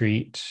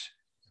retreat,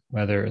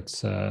 whether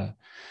it's a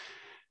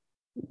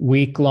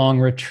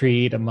week-long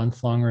retreat, a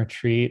month-long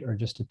retreat, or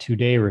just a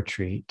 2-day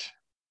retreat.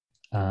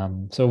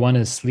 So one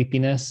is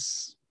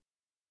sleepiness.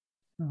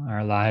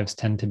 Our lives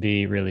tend to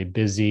be really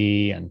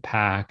busy and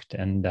packed,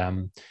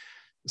 and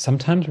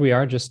sometimes we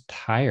are just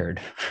tired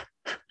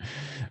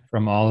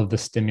from all of the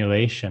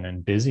stimulation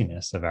and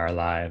busyness of our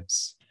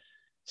lives.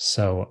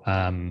 So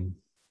I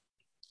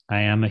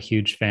am a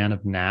huge fan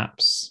of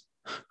naps.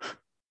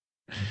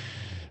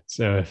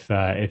 So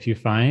if you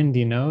find,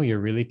 you're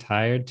really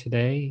tired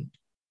today,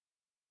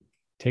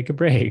 take a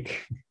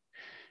break.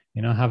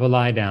 Have a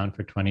lie down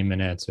for 20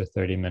 minutes or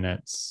 30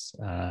 minutes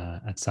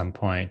at some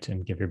point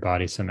and give your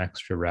body some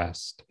extra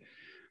rest.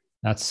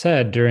 That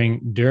said,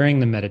 during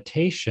the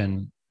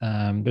meditation,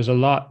 there's a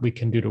lot we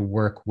can do to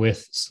work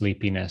with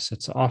sleepiness.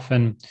 It's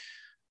often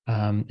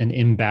an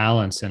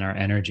imbalance in our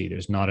energy.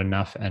 There's not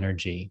enough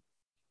energy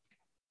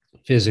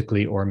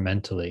physically or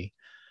mentally.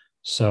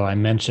 So I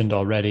mentioned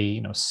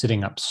already,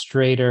 sitting up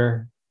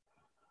straighter.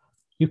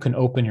 You can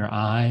open your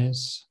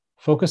eyes,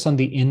 focus on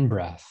the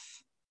in-breath.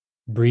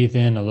 Breathe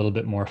in a little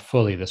bit more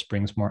fully. This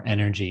brings more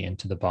energy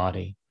into the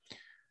body.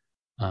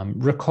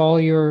 Recall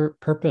your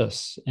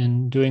purpose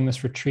in doing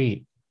this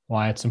retreat,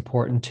 why it's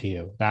important to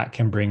you. That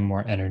can bring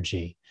more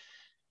energy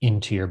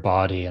into your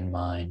body and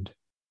mind.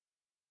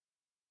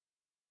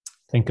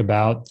 Think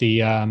about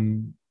the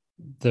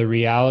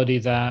reality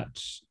that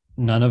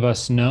none of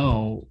us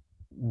know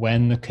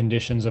when the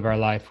conditions of our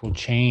life will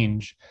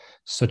change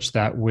such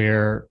that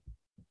we're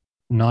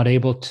not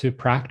able to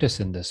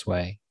practice in this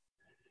way.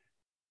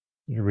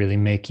 You really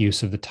make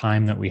use of the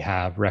time that we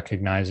have,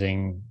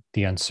 recognizing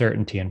the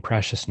uncertainty and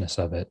preciousness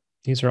of it.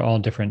 These are all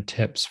different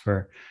tips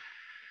for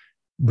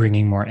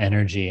bringing more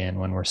energy in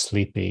when we're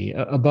sleepy.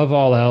 Above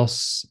all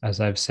else, as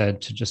I've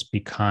said, to just be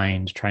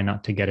kind, try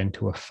not to get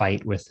into a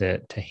fight with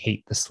it, to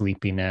hate the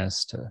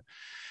sleepiness, to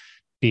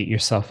beat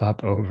yourself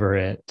up over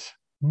it.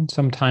 And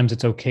sometimes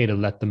it's okay to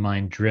let the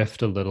mind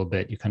drift a little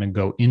bit. You kind of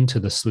go into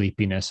the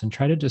sleepiness and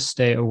try to just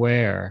stay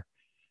aware.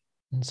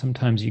 And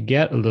sometimes you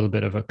get a little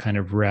bit of a kind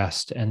of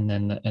rest, and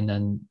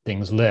then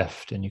things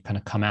lift and you kind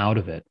of come out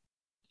of it.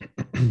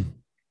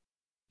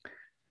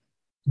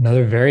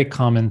 Another very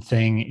common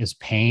thing is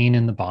pain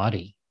in the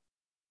body.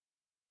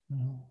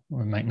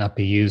 We might not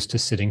be used to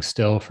sitting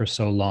still for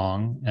so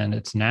long, and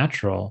it's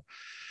natural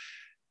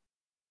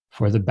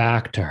for the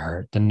back to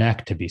hurt, the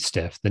neck to be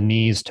stiff, the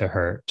knees to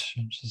hurt,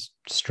 just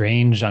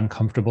strange,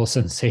 uncomfortable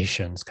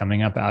sensations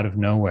coming up out of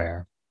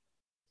nowhere.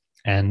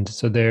 And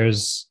so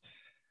there's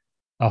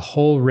a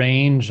whole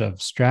range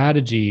of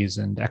strategies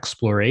and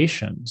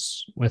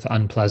explorations with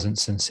unpleasant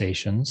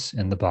sensations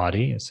in the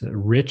body. It's a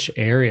rich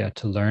area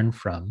to learn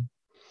from.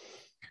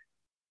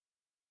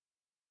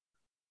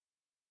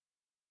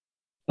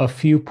 A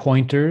few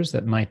pointers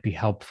that might be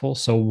helpful.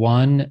 So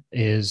one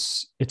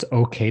is it's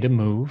okay to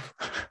move.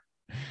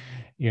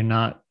 You're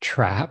not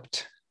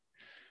trapped.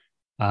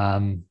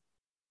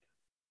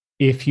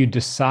 If you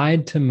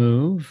decide to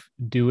move,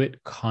 do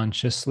it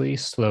consciously,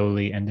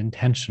 slowly, and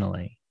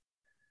intentionally.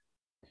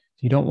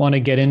 You don't want to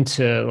get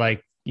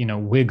into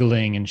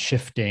wiggling and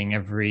shifting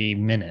every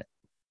minute.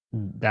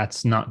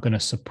 That's not going to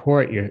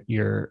support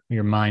your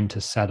mind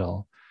to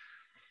settle.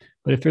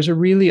 But if there's a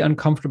really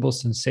uncomfortable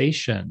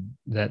sensation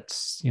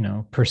that's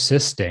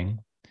persisting,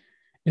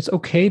 it's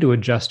okay to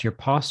adjust your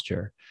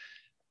posture.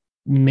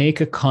 make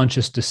a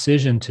conscious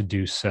decision to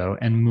do so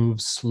and move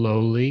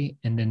slowly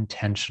and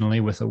intentionally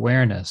with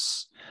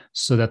awareness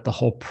so that the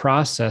whole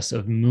process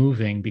of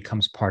moving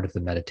becomes part of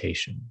the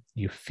meditation.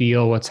 You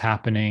feel what's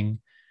happening.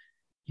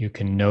 You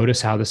can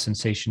notice how the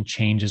sensation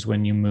changes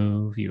when you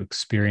move. You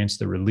experience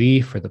the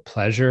relief or the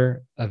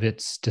pleasure of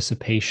its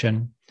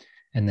dissipation,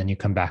 and then you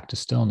come back to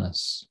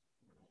stillness.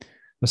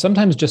 But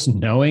sometimes just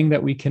knowing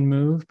that we can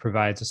move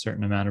provides a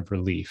certain amount of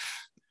relief.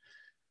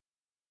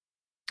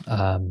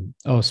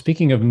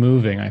 Speaking of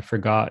moving, I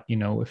forgot,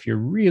 if you're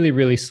really,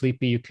 really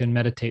sleepy, you can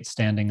meditate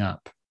standing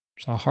up.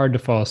 It's hard to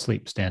fall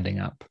asleep standing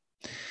up.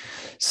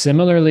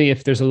 Similarly,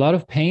 if there's a lot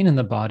of pain in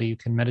the body, you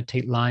can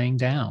meditate lying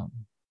down.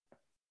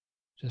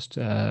 Just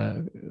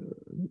on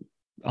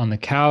the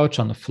couch,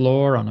 on the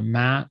floor, on a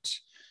mat.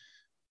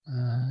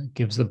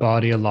 Gives the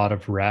body a lot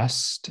of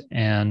rest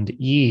and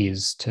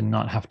ease to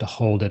not have to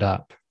hold it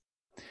up.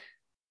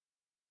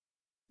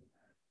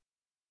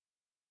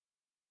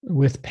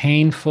 With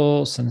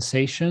painful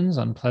sensations,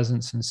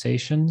 unpleasant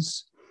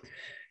sensations,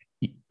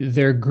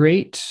 they're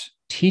great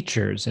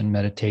teachers in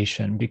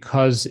meditation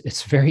because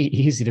it's very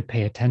easy to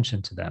pay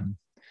attention to them.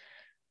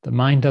 The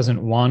mind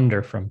doesn't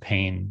wander from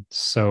pain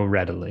so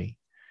readily.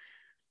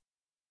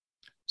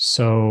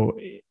 So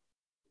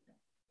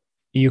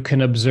you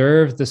can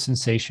observe the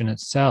sensation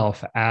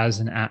itself as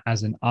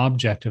an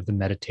object of the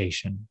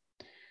meditation.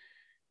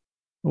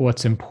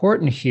 What's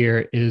important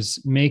here is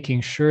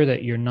making sure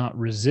that you're not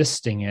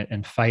resisting it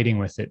and fighting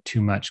with it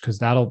too much, because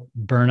that'll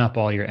burn up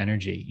all your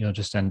energy. You'll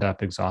just end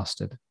up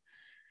exhausted.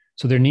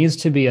 So there needs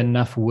to be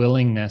enough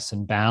willingness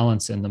and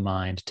balance in the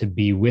mind to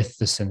be with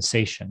the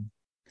sensation.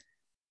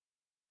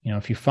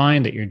 If you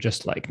find that you're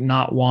just like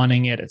not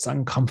wanting it, it's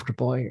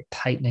uncomfortable, you're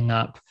tightening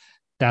up,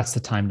 that's the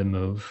time to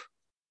move,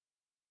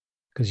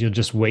 because you'll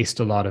just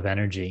waste a lot of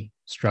energy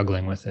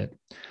struggling with it.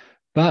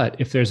 But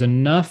if there's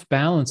enough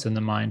balance in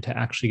the mind to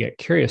actually get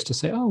curious, to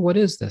say, oh, what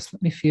is this?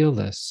 Let me feel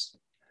this.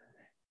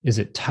 Is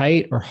it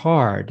tight or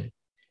hard?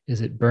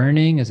 Is it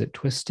burning? Is it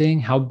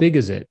twisting? How big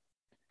is it?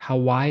 How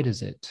wide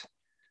is it?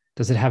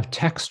 Does it have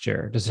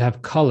texture? Does it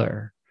have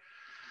color?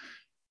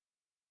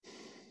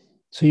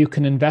 So you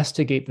can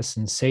investigate the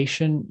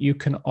sensation. You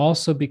can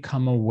also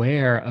become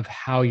aware of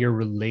how you're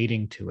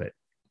relating to it.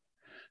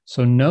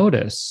 So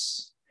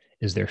notice,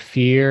 is there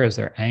fear? Is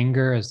there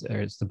anger? Is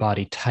the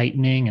body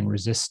tightening and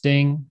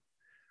resisting?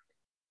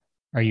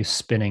 Are you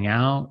spinning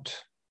out?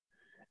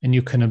 And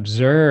you can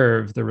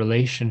observe the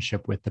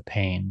relationship with the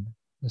pain.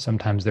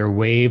 Sometimes there are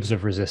waves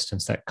of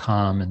resistance that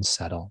come and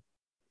settle.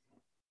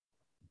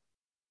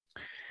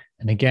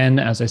 And again,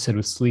 as I said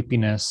with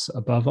sleepiness,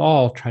 above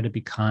all, try to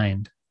be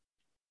kind.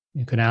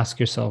 You can ask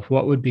yourself,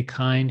 what would be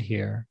kind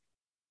here?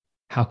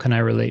 How can I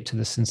relate to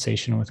the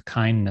sensation with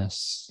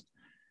kindness?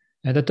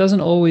 And that doesn't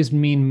always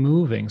mean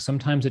moving.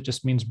 Sometimes it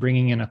just means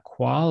bringing in a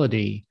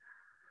quality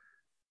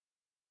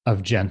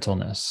of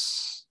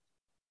gentleness,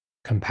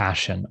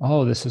 compassion.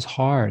 Oh, this is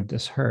hard.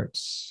 This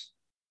hurts.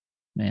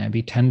 May I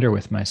be tender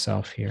with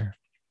myself here?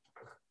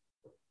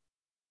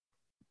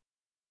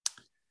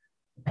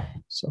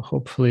 So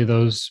hopefully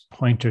those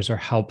pointers are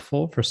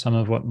helpful for some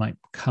of what might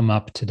come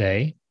up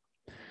today.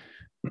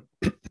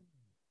 I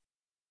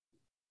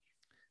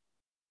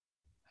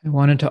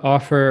wanted to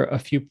offer a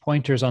few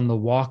pointers on the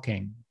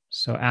walking.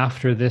 So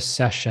after this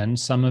session,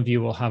 some of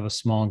you will have a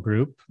small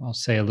group. I'll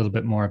say a little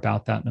bit more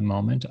about that in a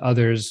moment.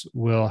 Others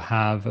will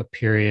have a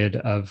period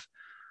of,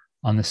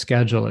 on the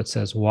schedule, it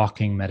says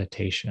walking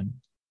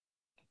meditation.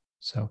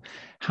 So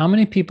how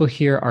many people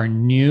here are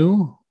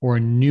new or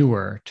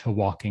newer to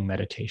walking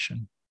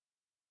meditation?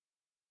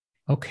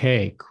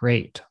 Okay,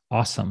 great,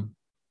 awesome.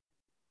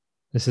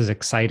 This is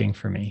exciting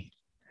for me.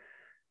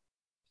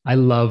 I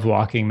love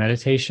walking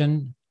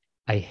meditation.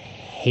 I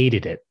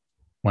hated it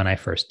when I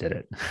first did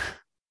it.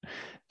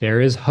 There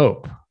is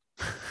hope,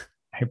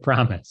 I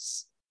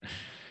promise.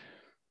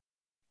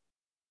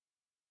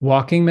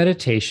 Walking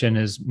meditation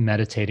is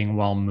meditating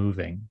while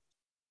moving.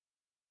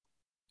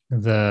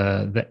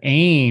 The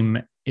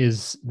aim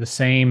is the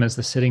same as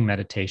the sitting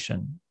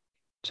meditation,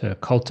 to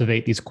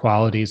cultivate these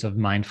qualities of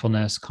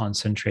mindfulness,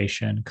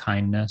 concentration,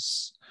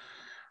 kindness,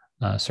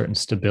 certain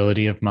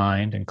stability of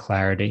mind and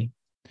clarity.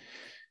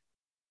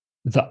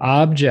 The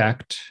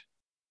object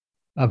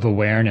of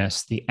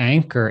awareness, the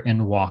anchor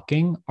in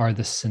walking, are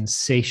the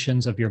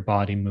sensations of your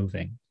body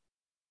moving.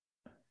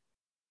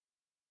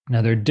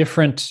 Now, there are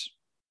different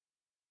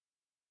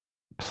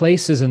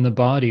places in the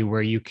body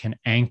where you can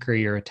anchor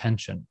your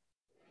attention.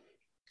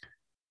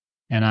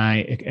 And I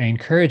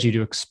encourage you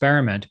to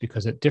experiment,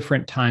 because at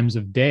different times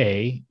of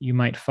day, you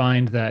might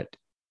find that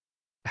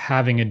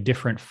having a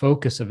different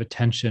focus of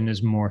attention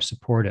is more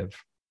supportive.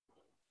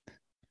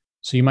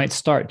 So you might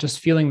start just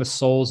feeling the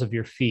soles of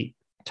your feet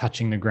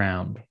touching the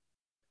ground.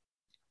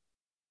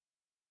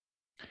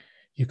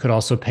 You could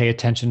also pay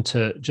attention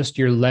to just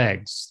your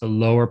legs, the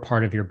lower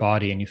part of your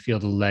body, and you feel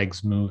the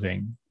legs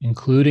moving,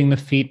 including the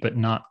feet, but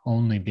not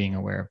only being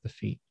aware of the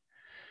feet.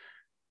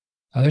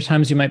 Other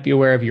times you might be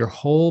aware of your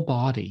whole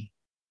body,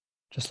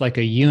 just like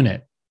a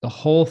unit, the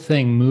whole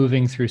thing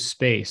moving through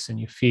space, and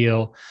you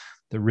feel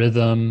the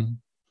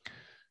rhythm,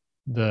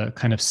 the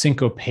kind of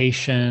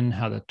syncopation,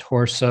 how the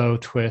torso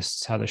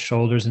twists, how the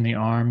shoulders and the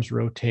arms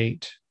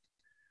rotate.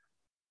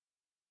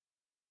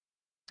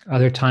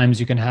 Other times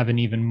you can have an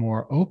even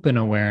more open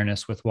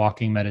awareness with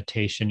walking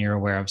meditation. You're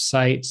aware of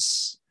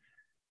sights,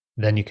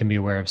 then you can be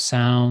aware of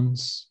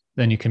sounds,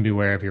 then you can be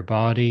aware of your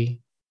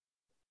body.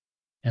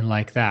 And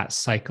like that,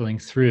 cycling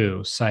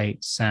through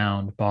sight,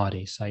 sound,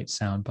 body, sight,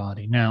 sound,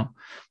 body. Now,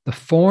 the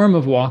form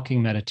of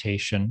walking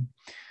meditation,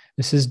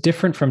 this is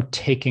different from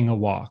taking a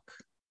walk.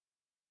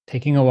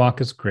 Taking a walk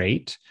is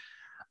great.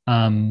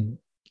 And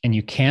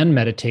you can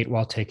meditate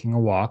while taking a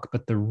walk,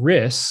 but the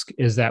risk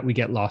is that we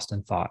get lost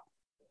in thought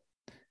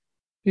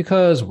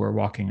because we're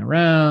walking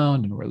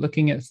around and we're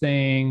looking at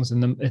things,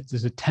 and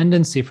there's a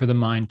tendency for the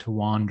mind to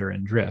wander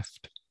and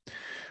drift.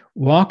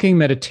 Walking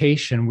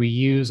meditation, we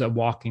use a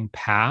walking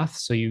path.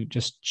 So you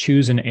just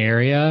choose an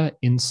area,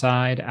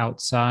 inside,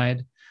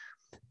 outside,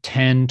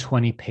 10,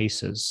 20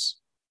 paces.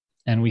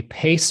 And we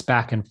pace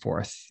back and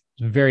forth.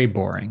 It's very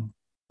boring.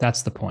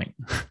 That's the point.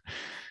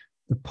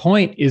 The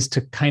point is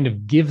to kind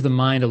of give the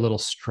mind a little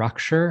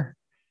structure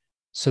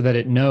so that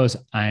it knows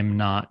I'm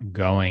not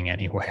going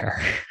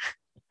anywhere.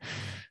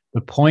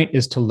 The point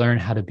is to learn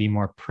how to be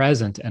more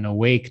present and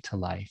awake to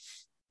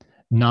life,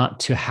 not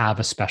to have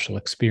a special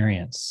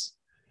experience.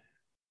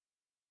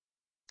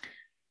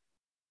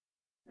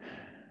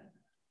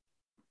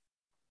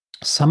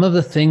 Some of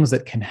the things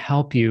that can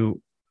help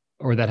you,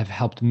 or that have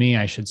helped me,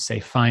 I should say,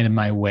 find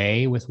my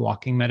way with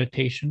walking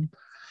meditation.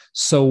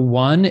 So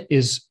one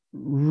is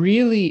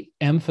really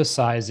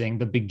emphasizing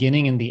the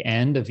beginning and the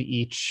end of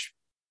each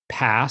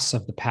pass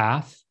of the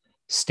path,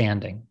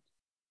 standing.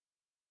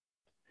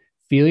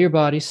 Feel your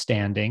body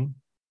standing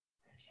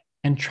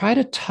and try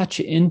to touch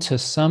into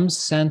some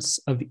sense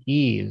of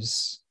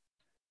ease.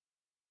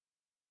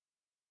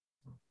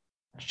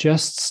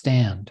 Just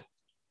stand.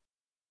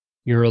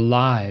 You're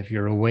alive,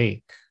 you're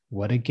awake.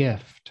 What a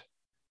gift.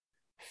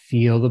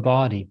 Feel the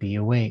body, be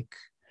awake.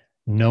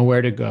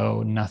 Nowhere to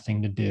go,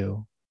 nothing to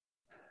do.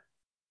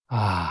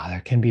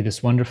 There can be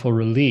this wonderful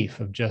relief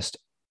of just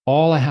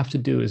all I have to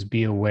do is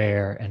be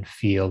aware and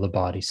feel the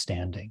body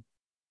standing.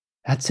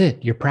 That's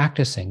it. You're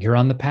practicing. You're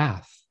on the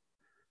path.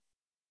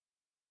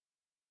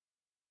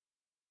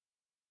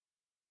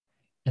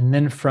 And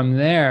then from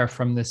there,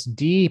 from this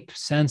deep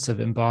sense of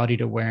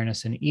embodied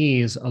awareness and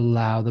ease,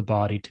 allow the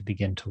body to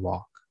begin to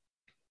walk.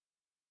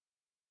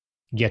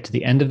 Get to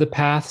the end of the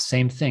path,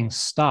 same thing.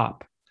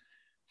 Stop.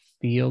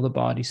 Feel the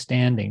body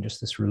standing,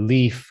 just this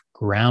relief,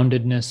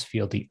 groundedness.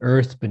 Feel the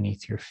earth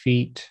beneath your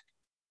feet.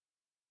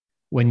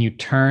 When you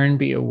turn,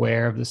 be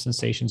aware of the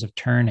sensations of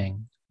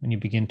turning. When you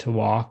begin to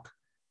walk,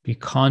 be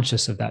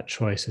conscious of that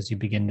choice as you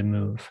begin to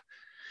move.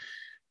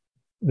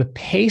 The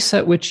pace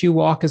at which you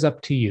walk is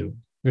up to you.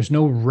 There's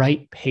no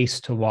right pace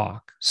to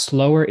walk.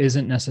 Slower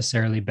isn't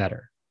necessarily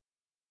better.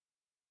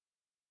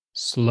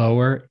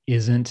 Slower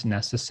isn't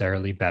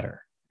necessarily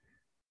better.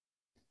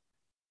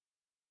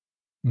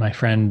 My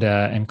friend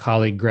and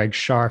colleague Greg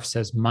Scharf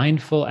says,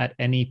 mindful at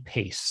any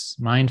pace,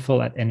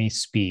 mindful at any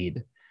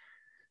speed.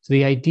 So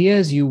the idea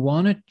is you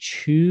want to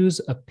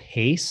choose a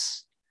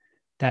pace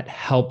that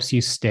helps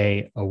you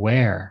stay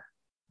aware.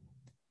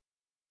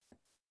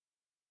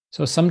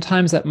 So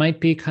sometimes that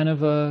might be kind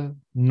of a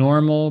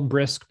normal,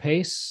 brisk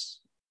pace.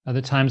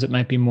 Other times it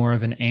might be more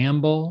of an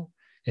amble.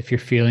 If you're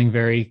feeling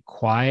very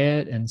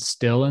quiet and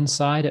still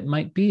inside, it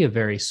might be a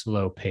very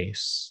slow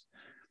pace.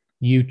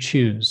 You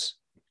choose.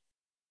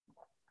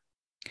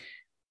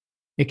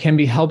 It can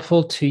be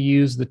helpful to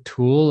use the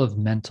tool of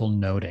mental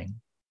noting.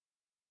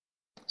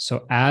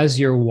 So as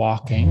you're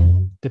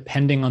walking,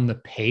 depending on the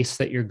pace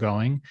that you're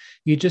going,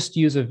 you just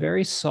use a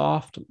very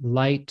soft,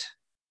 light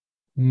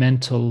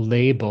mental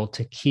label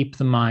to keep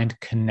the mind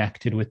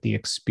connected with the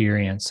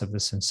experience of the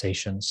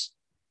sensations.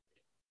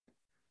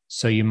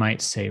 So you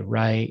might say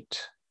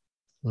right,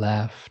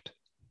 left,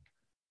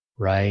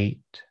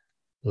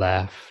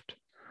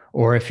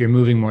 or if you're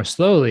moving more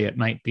slowly, it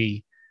might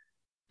be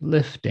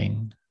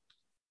lifting,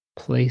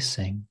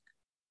 placing,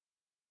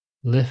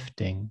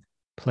 lifting,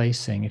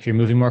 placing. If you're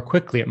moving more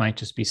quickly, it might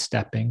just be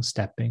stepping.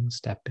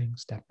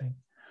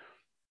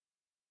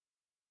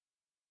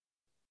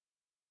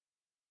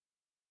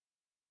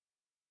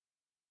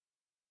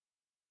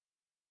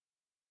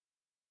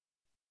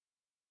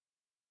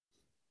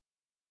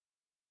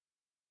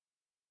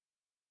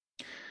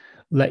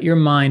 Let your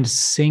mind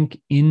sink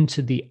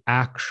into the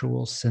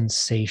actual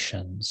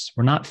sensations.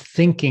 We're not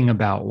thinking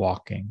about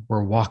walking,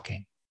 we're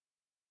walking.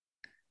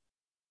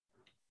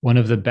 One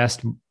of the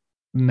best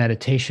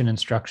meditation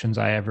instructions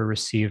I ever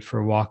received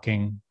for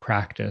walking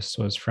practice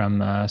was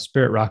from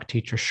Spirit Rock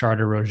teacher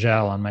Charda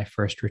Rogel on my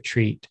first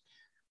retreat.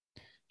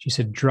 She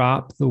said,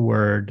 drop the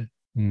word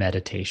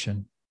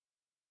meditation.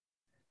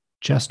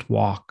 Just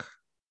walk.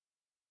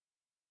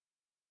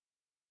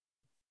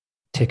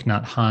 Thich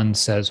Nhat Hanh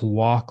says,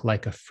 walk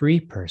like a free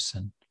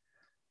person,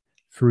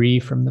 free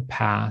from the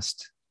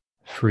past,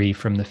 free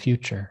from the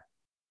future.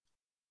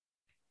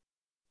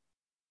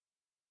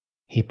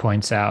 He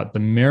points out the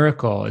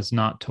miracle is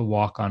not to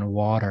walk on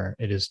water,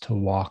 it is to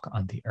walk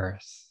on the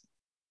earth,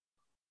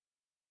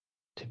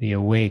 to be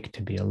awake,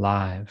 to be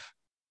alive.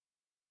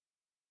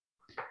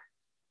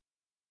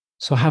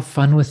 So have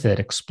fun with it,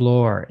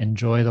 explore,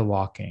 enjoy the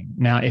walking.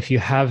 Now, if you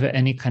have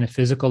any kind of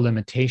physical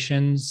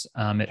limitations,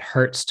 it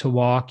hurts to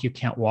walk, you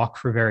can't walk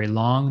for very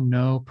long,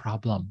 no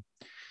problem.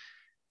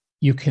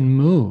 You can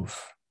move,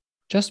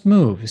 just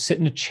move. Sit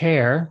in a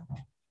chair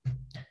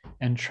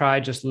and try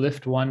just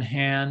lift one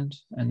hand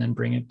and then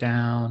bring it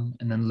down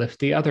and then lift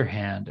the other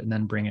hand and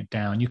then bring it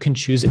down. You can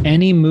choose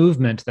any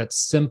movement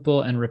that's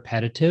simple and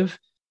repetitive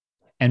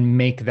and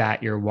make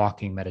that your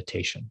walking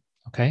meditation,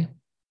 okay?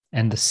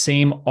 And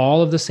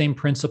all of the same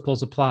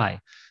principles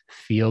apply.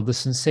 Feel the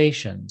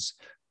sensations.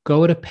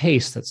 Go at a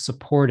pace that's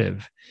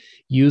supportive.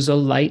 Use a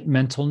light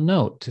mental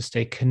note to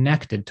stay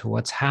connected to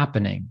what's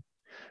happening.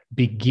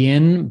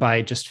 Begin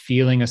by just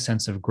feeling a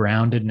sense of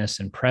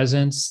groundedness and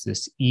presence,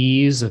 this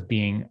ease of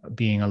being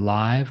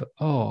alive.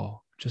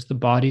 Oh, just the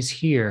body's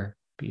here.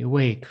 Be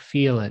awake,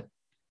 feel it.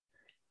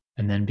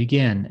 And then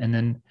begin. And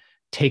then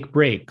take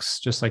breaks,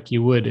 just like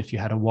you would if you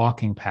had a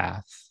walking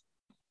path.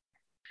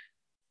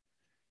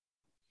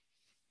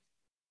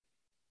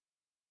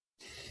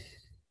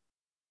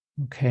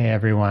 Okay,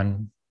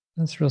 everyone.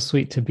 It's real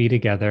sweet to be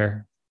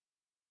together.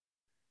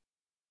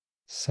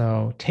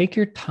 So take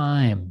your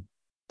time.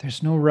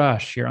 There's no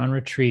rush. You're on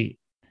retreat.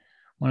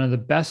 One of the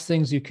best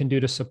things you can do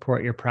to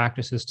support your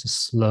practice is to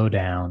slow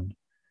down.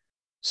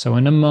 So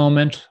in a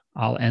moment,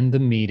 I'll end the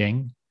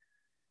meeting.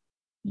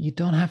 You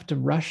don't have to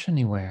rush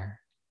anywhere.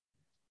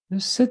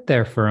 Just sit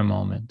there for a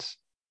moment.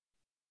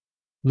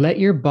 Let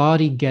your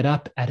body get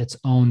up at its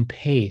own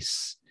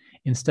pace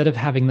instead of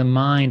having the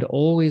mind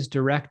always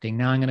directing,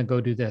 now I'm going to go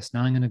do this,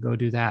 now I'm going to go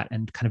do that,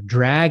 and kind of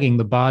dragging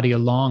the body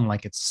along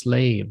like its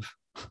slave.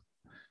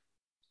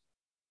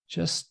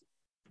 Just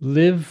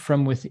live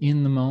from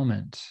within the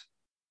moment.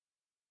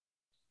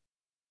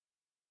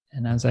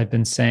 And as I've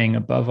been saying,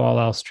 above all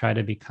else, try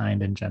to be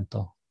kind and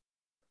gentle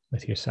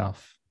with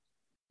yourself.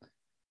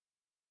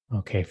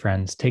 Okay,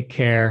 friends, take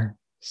care.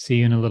 See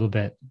you in a little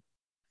bit.